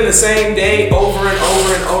kept living the same day over and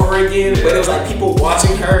over and over again, but it was like people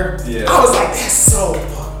watching her. Yeah. I was like, that's so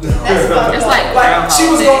fucked up. It's like she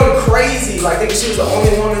was going crazy. Like thinking she was the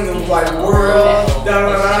only one in the like world.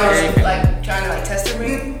 Like trying to like test her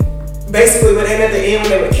brain. Basically, but then at the end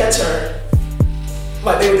when they would catch her,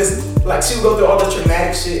 like they would just like she would go through all the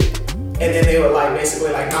traumatic shit. And then they would like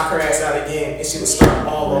basically like knock her ass out again, and she would start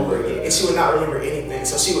all over again, and she would not remember anything.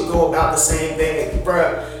 So she would go about the same thing, and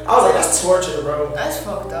bruh, I was like, that's torture, bro. That's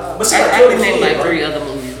fucked up. But she I killed can the name kid, like bro. 3 other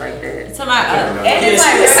movies like that. She did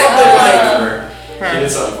something like. She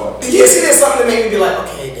did something fun. Yeah, she did something that made me be like,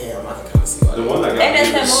 okay, damn, I can kind of see why. The one that got And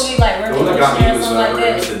me that's was, that movie like the one that got me was Revolution or something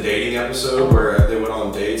like it was the dating episode where they went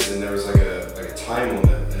on dates and there was like a time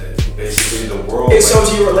limit. And basically, the world. It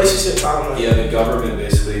shows you a relationship timeline. Yeah, the government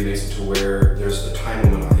basically makes it to where there's a time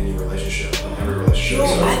limit on any relationship, on every relationship. Yo,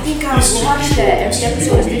 So I think I these two watched people- that. These Every two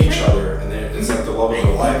people episode is meet each different. other, and it's like the love of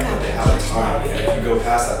their life, but they have a time. And if you go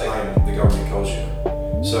past that time, the government kills you.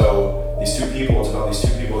 So these two people, it's about these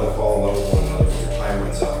two people that fall in love with one another when their time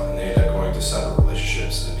runs out, and they end up going to separate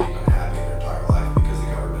relationships and being unhappy their entire life because the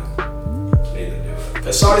government made them do it.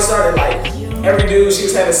 Cause Shawty started like every dude she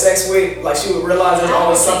was having sex with, like she would realize there's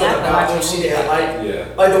always something about them she didn't like. Yeah.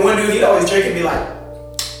 Like the one dude, he'd always drink and be like,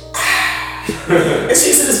 and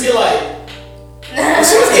she used to just be like, and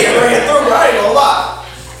she was getting ran through, bro. I ain't gonna lie.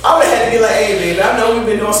 I would have had to be like, hey baby, I know we've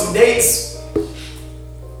been doing some dates.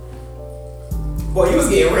 Boy, you was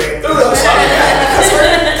getting ran through though,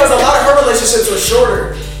 because a lot of her relationships were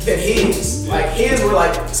shorter than his. Like his were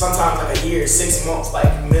like sometimes like a year, 6 months,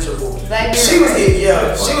 like miserable. She was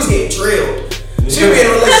getting drilled. She would be in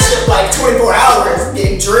a relationship like 24 hours,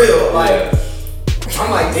 getting drilled. Like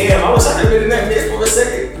I'm like, damn, I wish I could have been in that bitch for a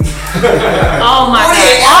second. Oh my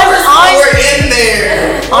God. We're in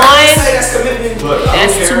there. That's commitment. Look,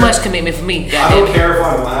 That's too much commitment for me. I don't care if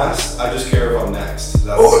I'm last. I just care if I'm next.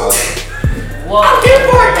 That's I'm here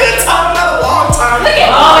for a good time, not a long time. You're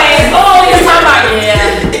talking about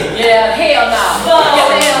hell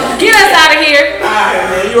no. Get us out of here. Alright,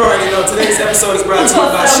 man, you already know today's episode is brought to you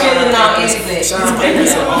by Shine Papers. Shine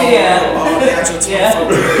Papers are all natural to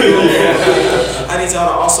I need y'all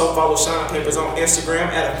to also follow Shine Papers on Instagram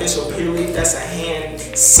at official pure leaf. That's a hand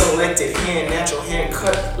selected, hand natural, hand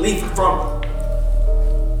cut leaf from.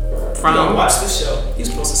 Don't watch this show. You're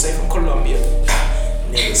supposed to say from Colombia.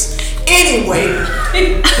 Niggas. Anyway,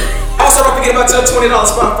 also don't forget about your $20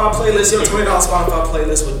 Spotify playlist. Your $20 Spotify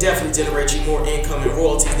playlist will definitely generate you more income and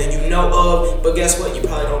royalties than you know of. But guess what? You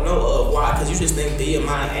probably don't know of. Why? Because you just think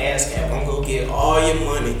BMI ASCAP gonna go get all your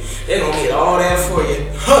money. They're gonna get all that for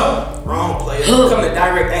you. Huh. Wrong player. Come to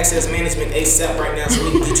Direct Access Management ASAP right now so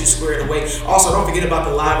we can get you squared away. Also, don't forget about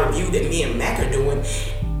the live review that me and Mac are doing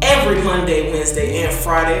every Monday, Wednesday, and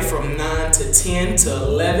Friday from 9 to 10 to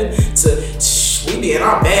 11 to we be in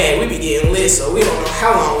our bag, we be getting lit, so we don't know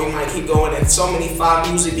how long we might keep going, and so many Five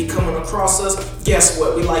music be coming across us. Guess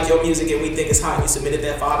what? We like your music and we think it's hot, and you submitted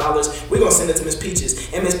that $5. We're gonna send it to Miss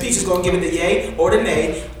Peaches, and Miss Peaches gonna give it the yay or the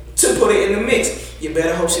nay to put it in the mix. You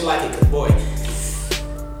better hope she like it, cause boy,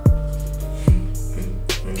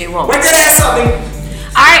 it won't. Wake that ass up, nigga.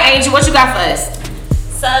 Alright, Angel, what you got for us?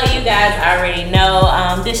 So you guys already know,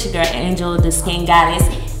 this your girl Angel, the Skin Goddess.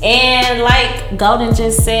 And like Golden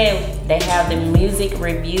just said, they have the music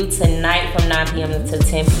review tonight from 9 p.m. to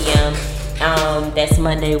 10 p.m. That's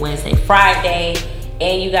Monday, Wednesday, Friday.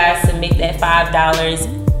 And you guys submit that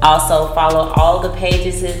 $5. Also follow all the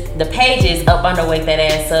pages up under Wake That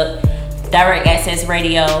Ass Up, Direct Access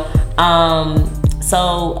Radio.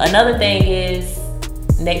 So another thing is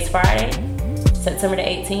next Friday, September the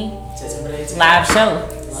 18th, live show.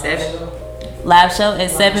 Live show at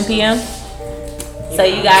 7 p.m. So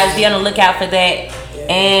you guys be on the lookout for that.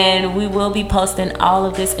 And we will be posting all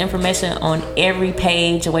of this information on every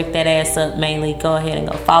page. Wake That Ass Up mainly. Go ahead and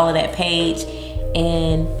go follow that page.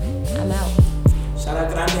 And I'm out. Shout out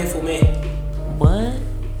Grande Fume. What?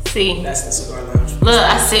 See. That's the cigar lounge. Look,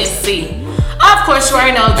 I said see. Of course, you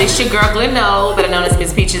already know this your girl Glenno, better known as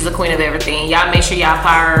Miss Peaches, the queen of everything. Y'all make sure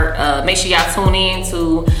y'all make sure y'all tune in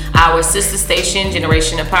to our sister station,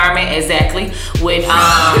 Generation Empowerment, exactly, with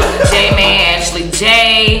J-Man, Ashley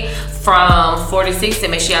J from 46.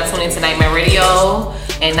 And make sure y'all tune in to Nightmare Radio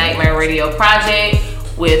and Nightmare Radio Project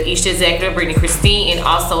with East Executive, Brittany Christine, and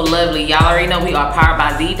also Lovely. Y'all already know we are powered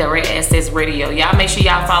by the Direct Access Radio. Y'all make sure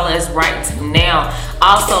y'all follow us right now.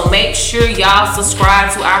 Also, make sure y'all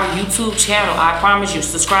subscribe to our YouTube channel. I promise you,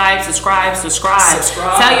 subscribe. Tell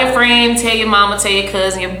your friend, tell your mama, tell your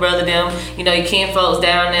cousin, your brother, them, you know, your kin folks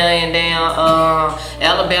down there and down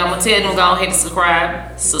Alabama. Tell them go ahead and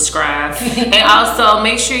subscribe. And also,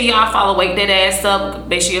 make sure y'all follow Wake That Ass Up.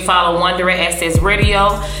 Make sure you follow One Direct Access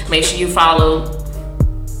Radio. Make sure you follow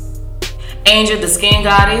Angel, the Skin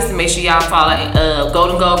Goddess. Make sure y'all follow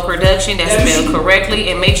Golden Gold Production. That's spelled correctly.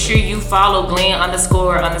 And make sure you follow Glenn __.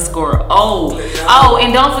 Oh,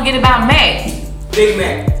 and don't forget about Mac. Big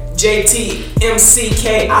Mac.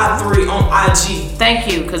 JTMCKI3 on IG. Thank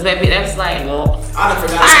you, because baby, that's like, I done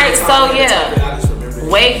forgot. Alright, so yeah.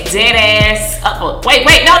 Wake that ass up. Wait,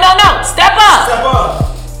 no. Step up.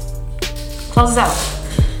 Close us out.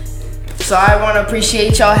 So I want to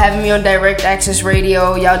appreciate y'all having me on Direct Access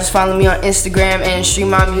Radio. Y'all just follow me on Instagram and stream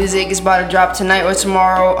my music. It's about to drop tonight or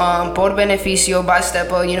tomorrow. Por Beneficio by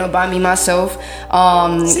Steppa, you know, by me myself.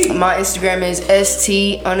 My Instagram is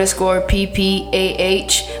ST_PPAH,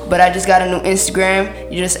 but I just got a new Instagram.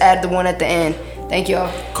 You just add the one at the end. Thank y'all.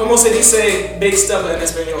 ¿Cómo se dice Big Steppa en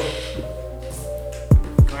español?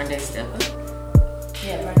 Grande Steppa.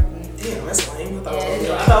 Yeah, right. Damn, that's lame. I thought it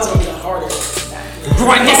was going to be harder.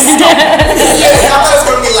 Grande Steppa. I thought it was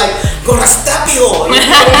going to be like, Gorastapio.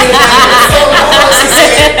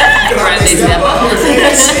 Grande Steppa.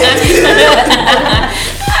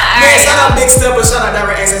 Man, shout out Big Steppa, shout out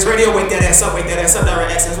Direct Access Radio. Wake that ass up,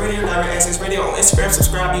 Direct Access Radio, Direct Access Radio on Instagram.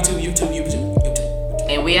 Subscribe, YouTube.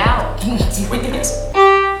 And we out. Wake that ass up.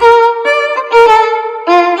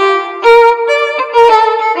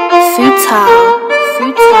 Futile.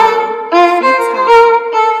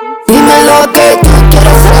 Dime lo que tú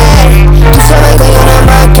quieres hacer. Tú sabes que yo nada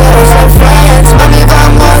más quiero ser friends. Mami,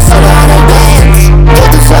 vamos a hacerlo en el Benz. Que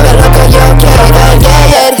tú sabes lo que yo quiero,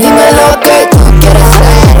 yeah. Dime lo que tú quieres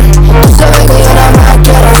hacer. Tú sabes que yo nada más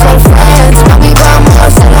quiero ser friends. Mami, vamos a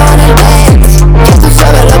hacerlo en el Benz. Que tú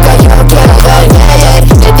sabes lo que yo quiero, yeah.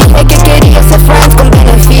 Le dije que quería ser friends con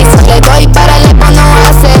beneficio. Le doy para el cuando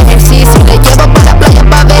hace ejercicio. Le llevo para la playa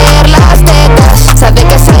para ver las tetas. Sabe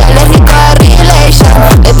que soy alérgico a relation.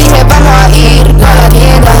 Le dije vamos a ir a la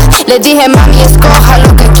tienda. Le dije mami escoja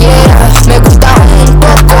lo que quiera. Me gusta un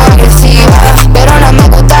poco agresiva, pero no me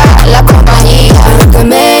gusta la compañía. Lo que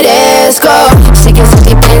merezco, sigue en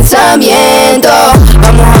mi pensamiento.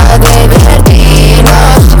 Vamos a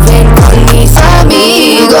divertirnos, ven con mis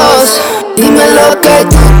amigos. Dime lo que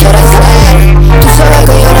tú quieres hacer. Tú sabes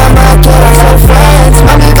que yo nada más quiero ser friends.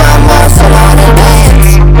 Mami vamos a hacerlo en el Benz.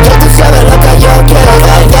 Que tú sabes lo que yo quiero,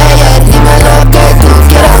 yeah. Dime lo que tú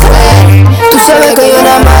quieres hacer. Tú sabes que yo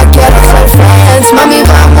nada más quiero ser friends. Mami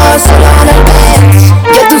vamos a hacerlo en el Benz.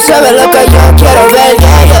 Que tú sabes lo que yo quiero ver,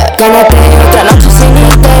 yeah. Gánate otra noche sin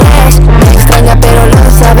interés. Me extraña pero lo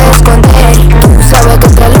sabes esconder. Tú sabes que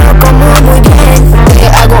te lo como muy bien. Te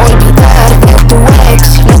hago olvidar de tu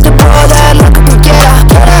ex. No te puedo dar lo que tú quieras.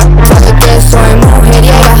 Sabes que soy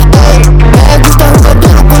mujeriega. Me gusta jugar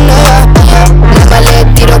duro con ella. Nada más le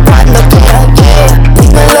tiro cuando quiera, yeah.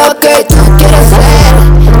 Dime lo que tú quieres hacer.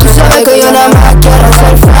 Tú sabes que yo nada más quiero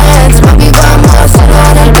ser friends. Mami vamos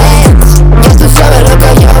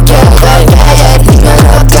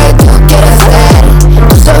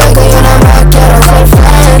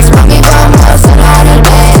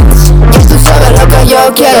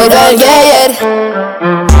Thank you.